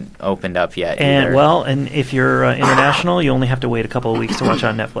haven't opened up yet And either. well, and if you're international, you only have to wait a couple of weeks to watch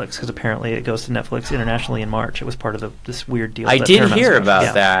on Netflix because apparently it goes to Netflix internationally in March. It was part of this weird deal. I that did Paramount's hear doing. about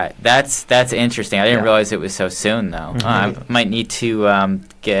Yeah. that. That's interesting. I didn't Yeah. realize it was so soon, though. Mhm. I might need to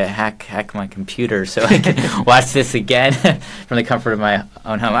hack my computer so I can watch this again from the comfort of my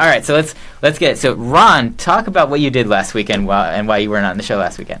own home. All right, so let's get it. So, Ron, talk about what you did last weekend and why you were not on the show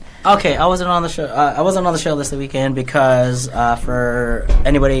last weekend. Okay, I wasn't on the show. I wasn't on the show this weekend because for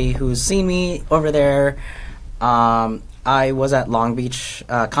anybody who's seen me over there, I was at Long Beach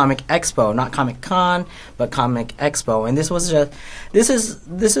Comic Expo, not Comic Con, but Comic Expo, and this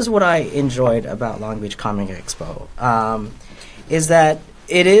is what I enjoyed about Long Beach Comic Expo, is that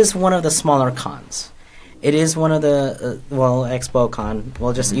it is one of the smaller cons. It is one of the Expo Con.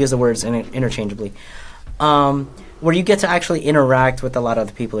 We'll just use the words interchangeably. Where you get to actually interact with a lot of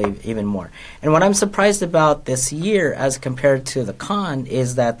the people even more. And what I'm surprised about this year as compared to the con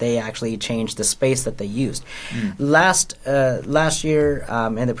is that they actually changed the space that they used. Last year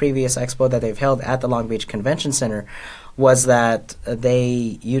and the previous expo that they've held at the Long Beach Convention Center was that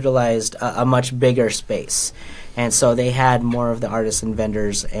they utilized a much bigger space. And so they had more of the artists and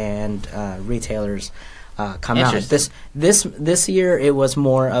vendors and retailers come out. This year it was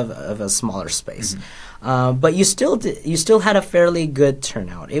more of a smaller space. But you still had a fairly good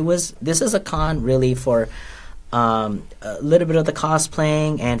turnout. This is a con really for a little bit of the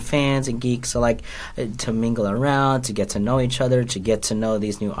cosplaying and fans and geeks alike to mingle around, to get to know each other, to get to know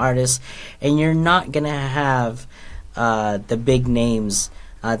these new artists. And you're not gonna have the big names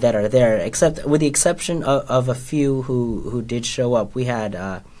that are there, except with the exception of a few who did show up. We had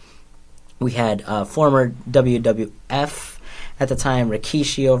former WWF at the time,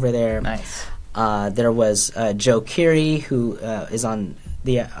 Rikishi over there. Nice. There was Joe Keery, who is on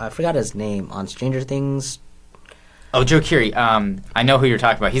I forgot his name, on Stranger Things. Oh, Joe Keery. I know who you're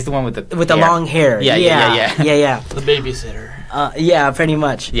talking about. He's the one with the the long hair. Yeah. The babysitter. Yeah, pretty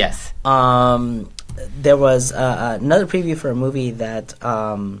much. Yes. There was another preview for a movie that.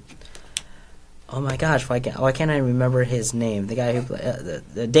 Oh my gosh! Why can't I remember his name? The guy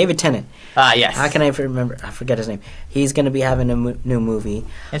who David Tennant. Yes. How can I remember? I forget his name. He's going to be having a new movie.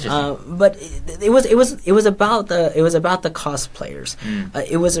 Interesting. But it was about the cosplayers.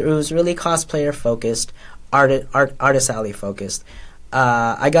 It was really cosplayer focused, artist alley focused.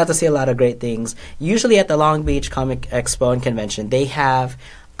 I got to see a lot of great things. Usually at the Long Beach Comic Expo and Convention, they have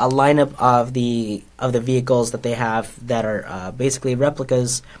a lineup of the vehicles that they have that are basically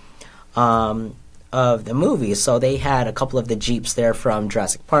replicas of the movies. So they had a couple of the Jeeps there from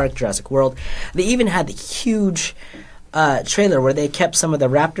Jurassic Park, Jurassic World. They even had the huge trailer where they kept some of the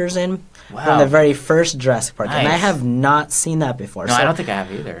Raptors in from the very first Jurassic Park. Nice. And I have not seen that before. No, I don't think I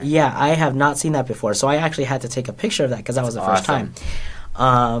have either. Yeah, I have not seen that before. So I actually had to take a picture of that because that was the first time.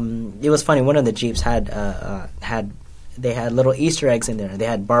 It was funny. One of the Jeeps had little Easter eggs in there. They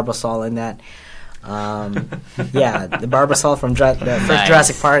had Barbasol in that. The Barbasol from the first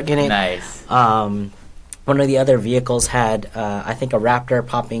Jurassic Park in it. Nice. One of the other vehicles had, I think, a raptor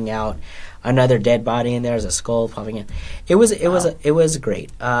popping out, another dead body in there, as a skull popping in. It was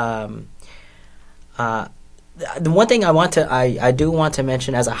great. The one thing I do want to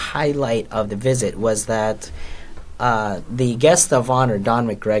mention as a highlight of the visit was that the guest of honor, Don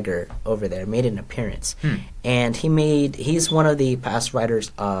McGregor, over there made an appearance, and he's one of the past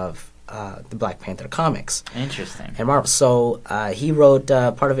writers of the Black Panther comics. Interesting. And Marvel. So he wrote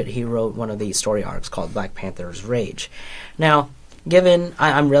part of it. He wrote one of the story arcs called Black Panther's Rage. Now, given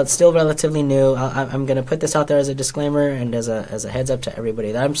I'm still relatively new, I'm going to put this out there as a disclaimer and as a heads up to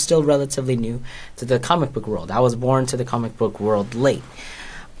everybody that I'm still relatively new to the comic book world. I was born to the comic book world late.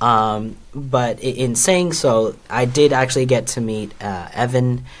 But in saying so, I did actually get to meet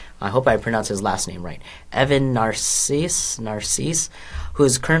Evan. I hope I pronounced his last name right. Evan Narcisse,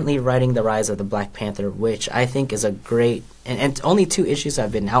 who's currently writing The Rise of the Black Panther, which I think is a great... And only 2 issues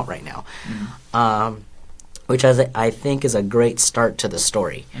have been out right now. Which I think is a great start to the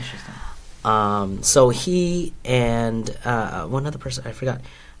story. Interesting. So he and one other person, I forgot.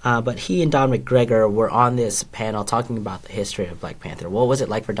 But he and Don McGregor were on this panel talking about the history of Black Panther. What was it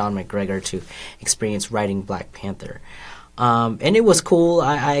like for Don McGregor to experience writing Black Panther? And it was cool.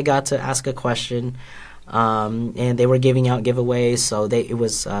 I got to ask a question, and they were giving out giveaways. So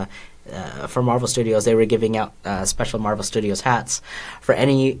for Marvel Studios, they were giving out special Marvel Studios hats for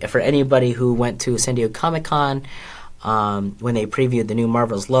anybody who went to San Diego Comic-Con when they previewed the new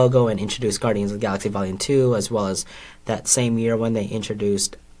Marvel's logo and introduced Guardians of the Galaxy Volume 2, as well as that same year when they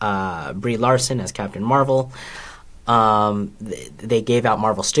introduced Brie Larson as Captain Marvel. They gave out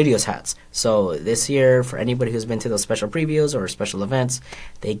Marvel Studios hats. So this year, for anybody who's been to those special previews or special events,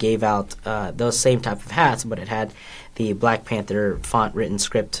 they gave out those same type of hats, but it had the Black Panther font written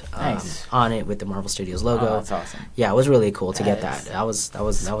script Nice. on it with the Marvel Studios logo. Oh, that's awesome. Yeah, it was really cool to get That that. is That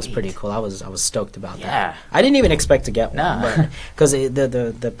was pretty sweet. cool. I was stoked about Yeah. that. I didn't even expect to get one, Nah. because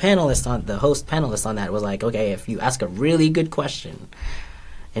the panelist on the host panelist on that was like, okay, if you ask a really good question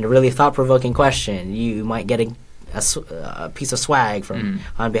and a really thought provoking question, you might get a piece of swag from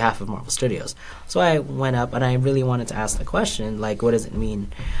on behalf of Marvel Studios. So I went up and I really wanted to ask the question, like, what does it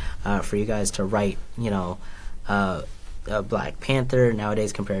mean for you guys to write, Black Panther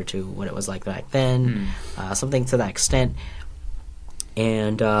nowadays compared to what it was like back then, something to that extent.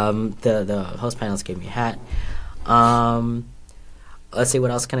 And the host panelists gave me a hat. Let's see,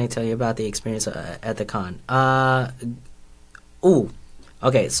 what else can I tell you about the experience at the con?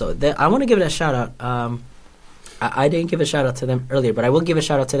 Okay, so I want to give it a shout out. I didn't give a shout out to them earlier, but I will give a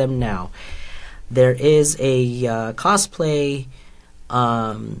shout out to them now. There is a cosplay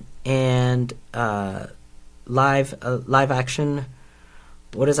and live action.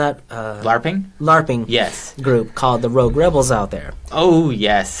 What is that? LARPing? LARPing. Yes. Group called the Rogue Rebels out there. Oh,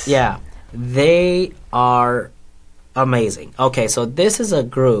 yes. Yeah, they are amazing. Okay, so this is a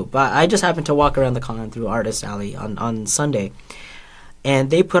group. I just happened to walk around the con through Artist Alley on Sunday, and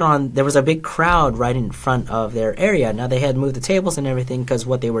they put on. There was a big crowd right in front of their area. Now they had moved the tables and everything because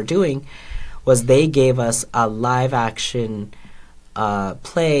what they were doing was they gave us a live action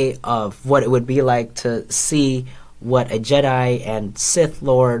play of what it would be like to see what a Jedi and Sith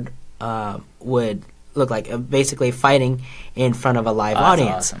Lord would look like, basically fighting in front of a live Oh, that's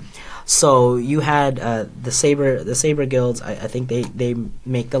audience. awesome. So you had the saber guilds. I think they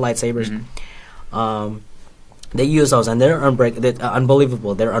make the lightsabers. They use those, and they're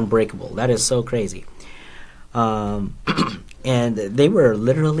unbelievable. They're unbreakable. That is so crazy. And they were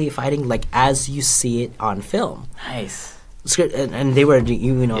literally fighting like as you see it on film. Nice. And they were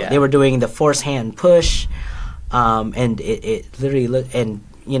Yeah. they were doing the force hand push, and it literally and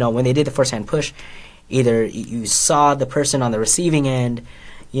when they did the force hand push, either you saw the person on the receiving end,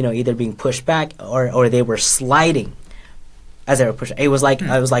 either being pushed back or they were sliding as they were pushing. It was like a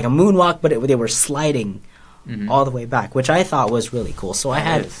moonwalk, but they were sliding all the way back, which I thought was really cool. So I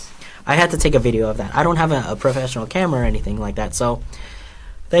had to take a video of that. I don't have a professional camera or anything like that, so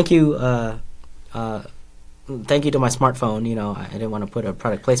thank you. Thank you to my smartphone. I didn't want to put a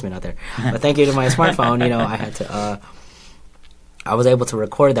product placement out there, but thank you to my smartphone. I had to. I was able to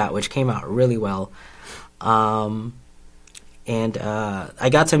record that, which came out really well. And I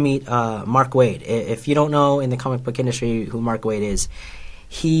got to meet Mark Waid. If you don't know in the comic book industry who Mark Waid is,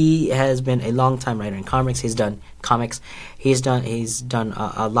 he has been a long-time writer in comics. He's done comics. He's done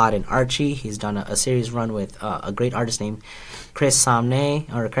a lot in Archie. He's done a series run with a great artist named Chris Samney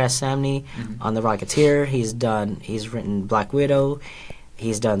on The Rocketeer. He's written Black Widow.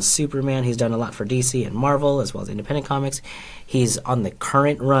 He's done Superman. He's done a lot for DC and Marvel, as well as independent comics. He's on the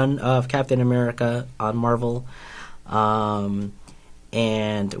current run of Captain America on Marvel. And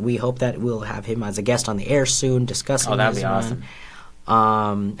we hope that we'll have him as a guest on the air soon discussing that'd his be run.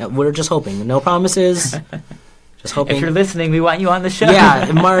 awesome. We're just hoping. No promises. Just hoping. If you're listening, we want you on the show.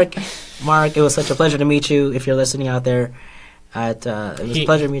 Yeah, Mark, it was such a pleasure to meet you. If you're listening out there, it was a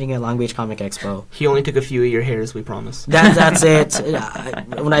pleasure meeting you at Long Beach Comic Expo. He only took a few of your hairs, we promise. That's it.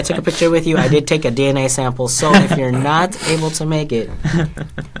 When I took a picture with you, I did take a DNA sample. So if you're not able to make it,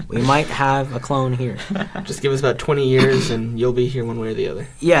 we might have a clone here. Just give us about 20 years and you'll be here one way or the other.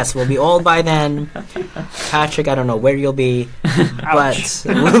 Yes, we'll be old by then. Patrick, I don't know where you'll be, but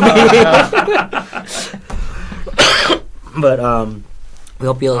we'll be. But we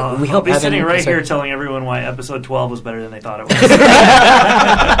hope you'll. We I'll hope be Evan sitting right can start- here telling everyone why episode 12 was better than they thought it was.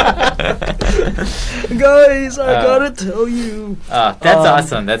 Guys, I gotta tell you. That's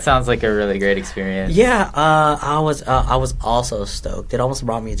awesome. That sounds like a really great experience. Yeah, I was also stoked. It almost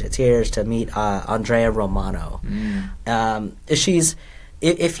brought me to tears to meet Andrea Romano. She's,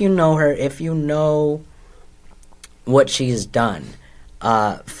 if you know her, if you know what she's done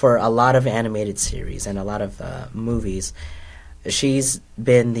for a lot of animated series and a lot of movies, she's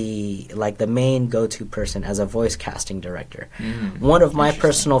been the main go-to person as a voice casting director. One of my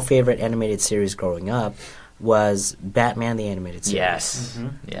personal favorite animated series growing up was Batman the Animated Series. Yes.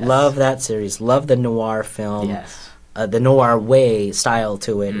 Yes. Love that series. Love the noir film. Yes. The noir way style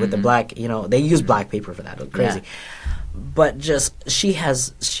to it with the black, they use black paper for that. It was crazy. Yeah. But just she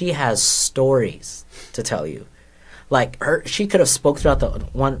has stories to tell you. Like she could have spoke throughout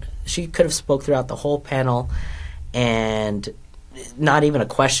the whole panel and not even a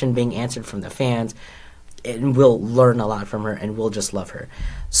question being answered from the fans, and we'll learn a lot from her and we'll just love her.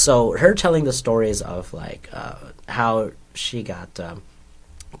 So her telling the stories of how she got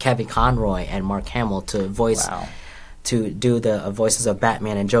Kevin Conroy and Mark Hamill to voice to do the voices of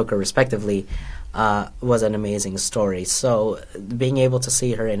Batman and Joker respectively was an amazing story. So being able to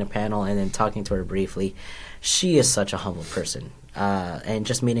see her in a panel and then talking to her briefly, she is such a humble person, and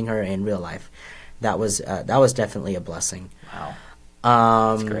just meeting her in real life, that was definitely a blessing. Wow,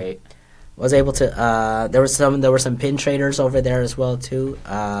 that's great. Was able to. There were some pin traders over there as well too.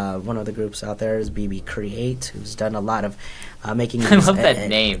 One of the groups out there is BB Create, who's done a lot of making. I love that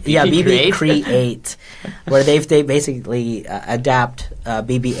name. BB Create, where they basically adapt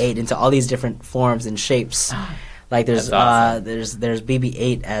BB-8 into all these different forms and shapes. Like there's awesome. there's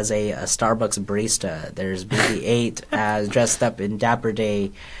BB-8 as a Starbucks barista. There's BB-8 as dressed up in Dapper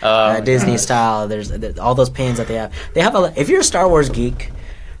Day, Disney style. There's all those pins that they have. They have if you're a Star Wars geek,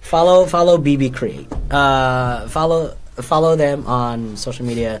 follow BB Create. Follow them on social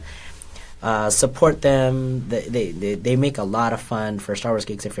media. Support them. They make a lot of fun for Star Wars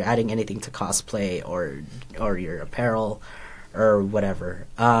geeks if you're adding anything to cosplay or your apparel or whatever.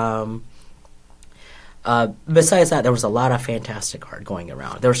 Besides that, there was a lot of fantastic art going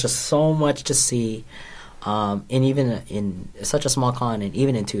around. There was just so much to see, and even in such a small con, and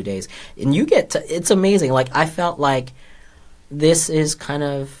even in 2 days, and it's amazing. Like I felt like this is kind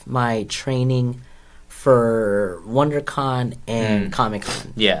of my training for WonderCon and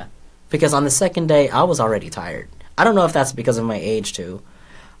Comic-Con. Yeah, because on the second day I was already tired. I don't know if that's because of my age too.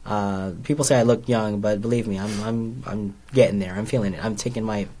 People say I look young, but believe me, I'm getting there. I'm feeling it. I'm taking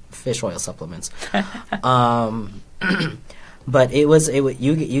my fish oil supplements. But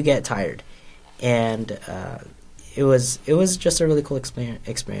you get tired, and it was just a really cool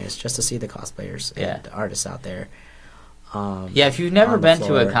experience just to see the cosplayers and the artists out there. If you've never been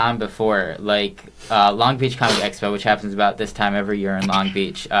to a con before, like Long Beach Comic Expo, which happens about this time every year in Long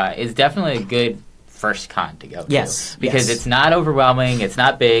Beach, is definitely a good first con to go to. Yes. Because it's not overwhelming, it's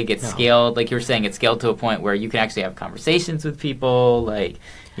not big, it's scaled, like you were saying, it's scaled to a point where you can actually have conversations with people,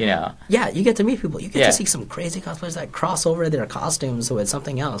 Yeah, you get to meet people. You get to see some crazy cosplayers that cross over their costumes with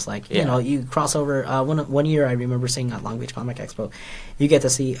something else. You cross over. One year I remember seeing at Long Beach Comic Expo, you get to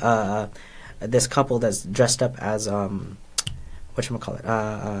see this couple that's dressed up as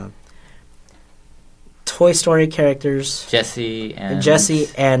whatchamacallit, Toy Story characters. Jesse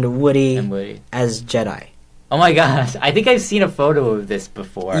and Woody as Jedi. Oh my gosh! I think I've seen a photo of this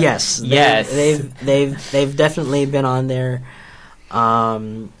before. Yes. They've definitely been on there.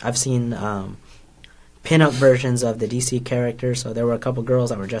 I've seen pin-up versions of the DC characters. So there were a couple girls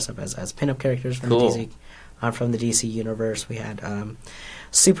that were dressed up as pin-up characters from DC, from the DC universe. We had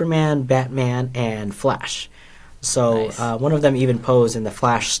Superman, Batman, and Flash. So one of them even posed in the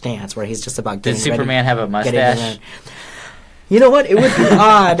Flash stance, where he's just about getting ready. Does Superman have a mustache? You know what? It would be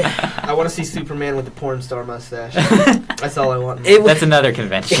odd. I want to see Superman with the porn star mustache. That's all I want. That's another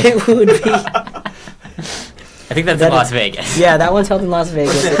convention. It would be. I think that's in Las Vegas. Yeah, that one's held in Las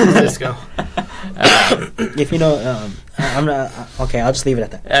Vegas. Let's go. If you know, I'm not okay. I'll just leave it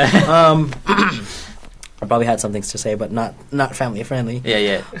at that. I probably had some things to say, but not family friendly.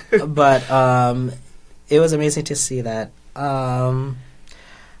 Yeah. But it was amazing to see that.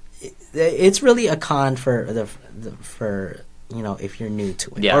 It's really a con for if you're new to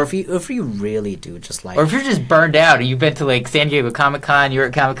it, or if you really do just like, or if you're just burned out and you've been to like San Diego Comic-Con, you're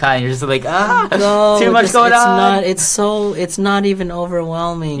at Comic-Con, and you're just like too much going on. It's not even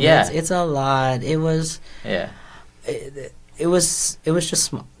overwhelming. Yeah, it's a lot. It was it was just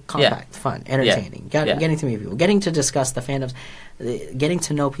small, compact, fun, entertaining. Getting to meet people, getting to discuss the fandoms, getting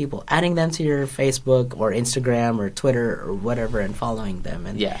to know people, adding them to your Facebook or Instagram or Twitter or whatever, and following them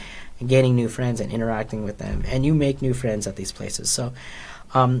and gaining new friends and interacting with them. And you make new friends at these places. So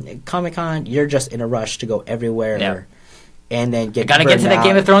Comic-Con, you're just in a rush to go everywhere and then get to that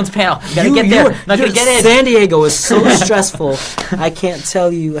Game of Thrones panel. You gotta get there. Not gonna get in. San Diego is so stressful. I can't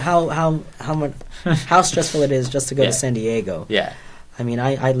tell you how stressful it is just to go to San Diego. Yeah. I mean,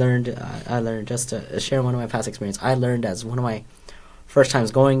 I learned just to share one of my past experience. I learned as one of my first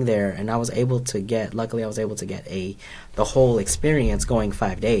times going there, and I was able to get the whole experience going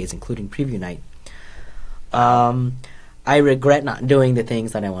 5 days, including preview night. I regret not doing the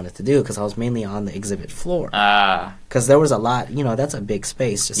things that I wanted to do because I was mainly on the exhibit floor. Because there was a lot, that's a big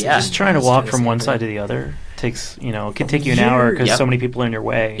space. Just trying to walk from one side to the other takes, it could take you an hour because so many people are in your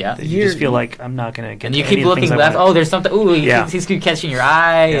way. Yeah. That you just feel like I'm not going to get. And to you any keep of the things looking I left. want. Oh, there's something. Ooh, he's catching your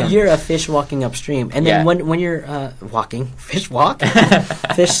eye. Yeah. You're a fish walking upstream, and then when you're walking, fish walk,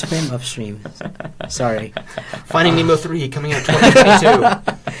 fish swim upstream. Sorry, Finding Nemo 3 coming out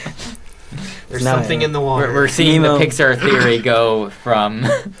 2022. There's something in the water. We're seeing Nemo. the Pixar theory go from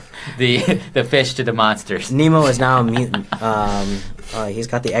the fish to the monsters. Nemo is now a mutant. He's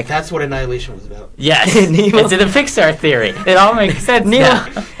got the X. That's what Annihilation was about. Yes, Nemo. it's in the Pixar theory. It all makes sense now.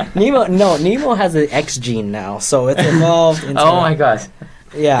 Nemo has the X gene now, so it's evolved into... Oh my gosh.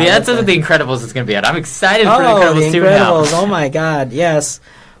 Yeah, That's what The Incredibles is going to be at. I'm excited for The Incredibles The 2 now. Incredibles, oh my god, yes.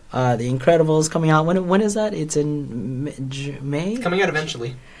 The Incredibles coming out, when is that? It's in May? It's coming out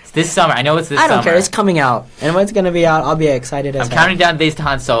eventually. It's this summer. I know it's this I summer. don't care, it's coming out. And when it's going to be out, I'll be excited as I'm hell. counting down days to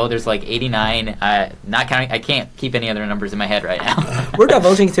Han Solo. There's like 89. Not counting. I can't keep any other numbers in my head right now. We're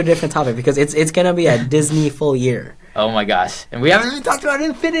divulging to a different topic because it's going to be a Disney full year. Oh my gosh. And we haven't even talked about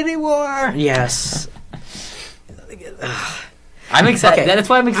Infinity War. Yes. I'm excited. Okay. That's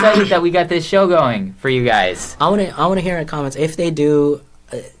why I'm excited that we got this show going for you guys. I want to hear in comments if they do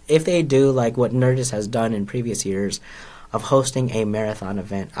like what Nerdist has done in previous years of hosting a marathon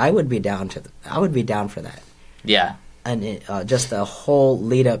event. I would be down for that. Yeah. And just the whole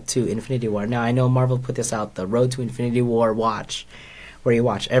lead up to Infinity War. Now I know Marvel put this out, the Road to Infinity War watch, where you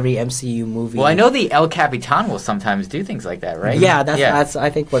watch every MCU movie. Well, I know the El Capitan will sometimes do things like that, right? Yeah, that's I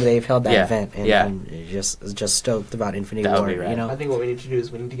think where they've held that event, and, Yeah. and just stoked about Infinity That would War. be rad. I think what we need to do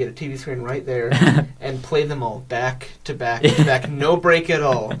is we need to get a TV screen right there and play them all back to back to back, no break at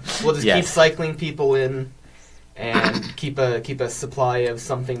all. We'll just keep cycling people in and keep a supply of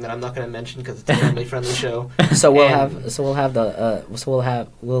something that I'm not going to mention because it's a family friendly show. So we'll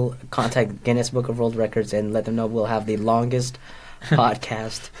contact Guinness Book of World Records and let them know we'll have the longest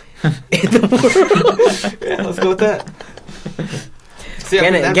podcast in the world. Yeah, let's go with that. See,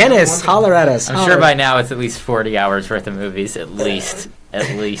 Guinness, holler at us. I'm sure by now it's at least 40 hours worth of movies, at least. At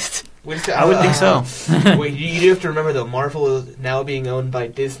least. I would think so. Wait, you do have to remember though, Marvel is now being owned by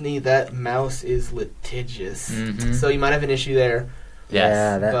Disney. That mouse is litigious, so you might have an issue there. Yes.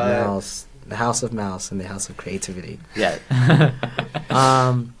 Yeah, that mouse, the House of Mouse and the House of Creativity. Yeah.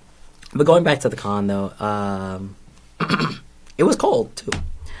 But going back to the con though, it was cold too.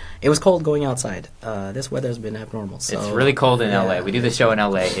 It was cold going outside. This weather's been abnormal. So it's really cold in yeah. LA. We do the show in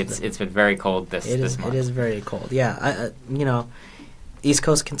LA. It's been very cold this month. It is very cold. Yeah, East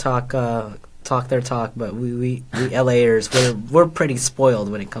Coast can talk their talk, but we LAers we're pretty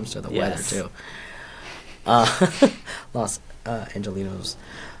spoiled when it comes to the weather too. Los Angelinos.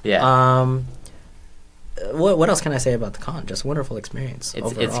 Yeah. What else can I say about the con? Just wonderful experience.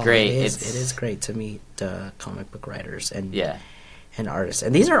 It's overall. great. It is great to meet comic book writers and artists,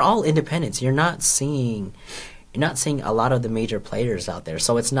 and these are all independents. You're not seeing a lot of the major players out there,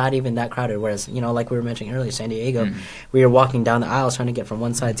 so it's not even that crowded. Whereas, like we were mentioning earlier, San Diego, we were walking down the aisles trying to get from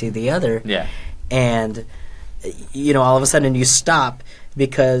one side to the other, and all of a sudden you stop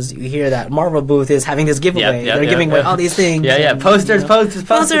because you hear that Marvel booth is having this giveaway. They're giving away all these things. And, posters,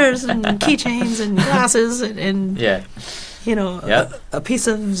 posters, and keychains, and glasses, and a piece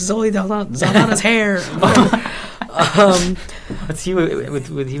of Zoe Saldana's hair. What's you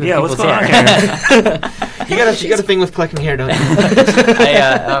with you? Yeah, what's people's going on hair? here? You got a thing with collecting hair, don't you?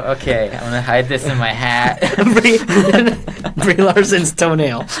 Okay, I'm gonna hide this in my hat. Brie Larson's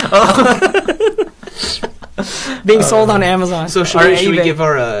toenail. Being sold on Amazon. So should we give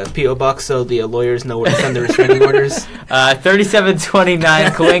our P.O. box so the lawyers know where to send the restraining orders?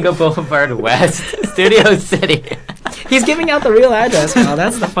 3729 Cahuenga Boulevard West, Studio City. He's giving out the real address now.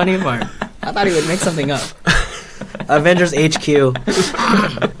 That's the funny part. I thought he would make something up. Avengers HQ.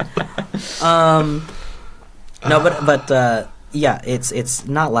 It's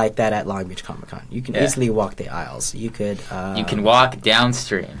not like that at Long Beach Comic Con. You can easily walk the aisles. You could. You can walk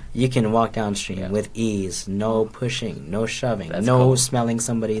downstream. You can walk downstream with ease. No pushing. No shoving. That's no cool. smelling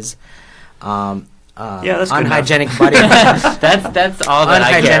somebody's. That's good unhygienic body. That's all that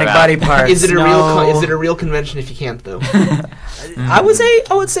I care unhygienic about. body parts. Is it a real convention if you can't though? I would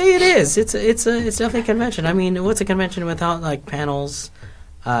say it is. It's definitely a convention. I mean, what's a convention without like panels,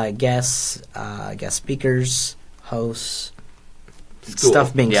 guests, guest speakers, hosts,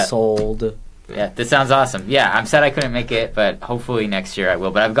 stuff being sold. Yeah, this sounds awesome. Yeah, I'm sad I couldn't make it, but hopefully next year I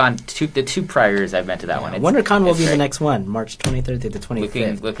will. But I've gone the two prior years I've been to that one. WonderCon will be great. the next one, March 23rd through the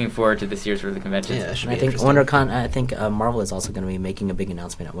 25th. Looking forward to this year's for the convention. Yeah, that should And be I think WonderCon. I think Marvel is also going to be making a big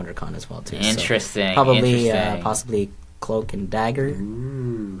announcement at WonderCon as well too. Interesting. So probably, interesting. possibly Cloak and Dagger.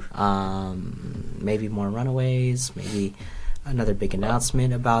 Ooh. Maybe more Runaways. Maybe another big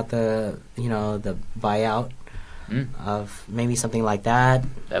announcement about the buyout of maybe something like that.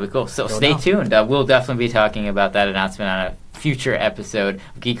 That'd be cool. So Don't stay know. tuned. We'll definitely be talking about that announcement on a future episode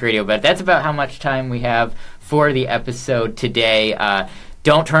of Geek Radio. But that's about how much time we have for the episode today.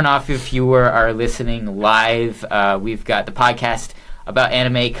 Don't turn off if you are listening live. We've got the podcast about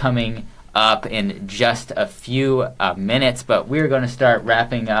anime coming up in just a few minutes, but we're going to start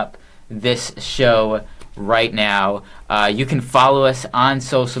wrapping up this show right now. You can follow us on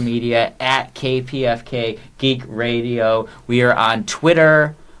social media at KPFK Geek Radio. We are on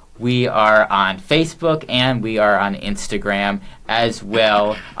Twitter, we are on Facebook, and we are on Instagram as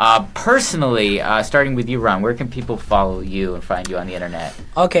well. Personally, starting with you, Ron, where can people follow you and find you on the internet?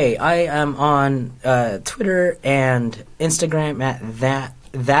 Okay, I am on Twitter and Instagram at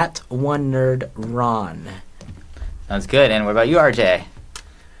that one nerd Ron. Sounds good. And what about you, RJ?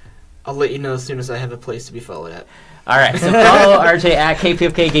 I'll let you know as soon as I have a place to be followed at. All right, so follow RJ at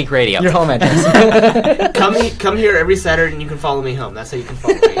KPFK Geek Radio. Your home address. Come here every Saturday and you can follow me home. That's how you can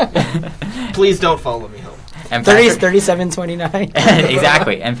follow me. Please don't follow me home. And 3729.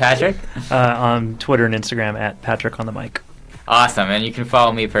 Exactly. And Patrick? On Twitter and Instagram at Patrick on the mic. Awesome. And you can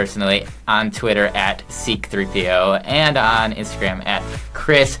follow me personally on Twitter at Seek3PO and on Instagram at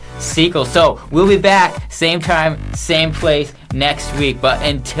Chris Sequel. So we'll be back same time, same place next week. But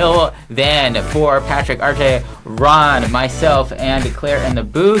until then, for Patrick, RJ, Ron, myself, and Claire in the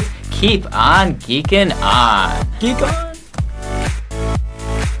booth, keep on geeking on. Geek on!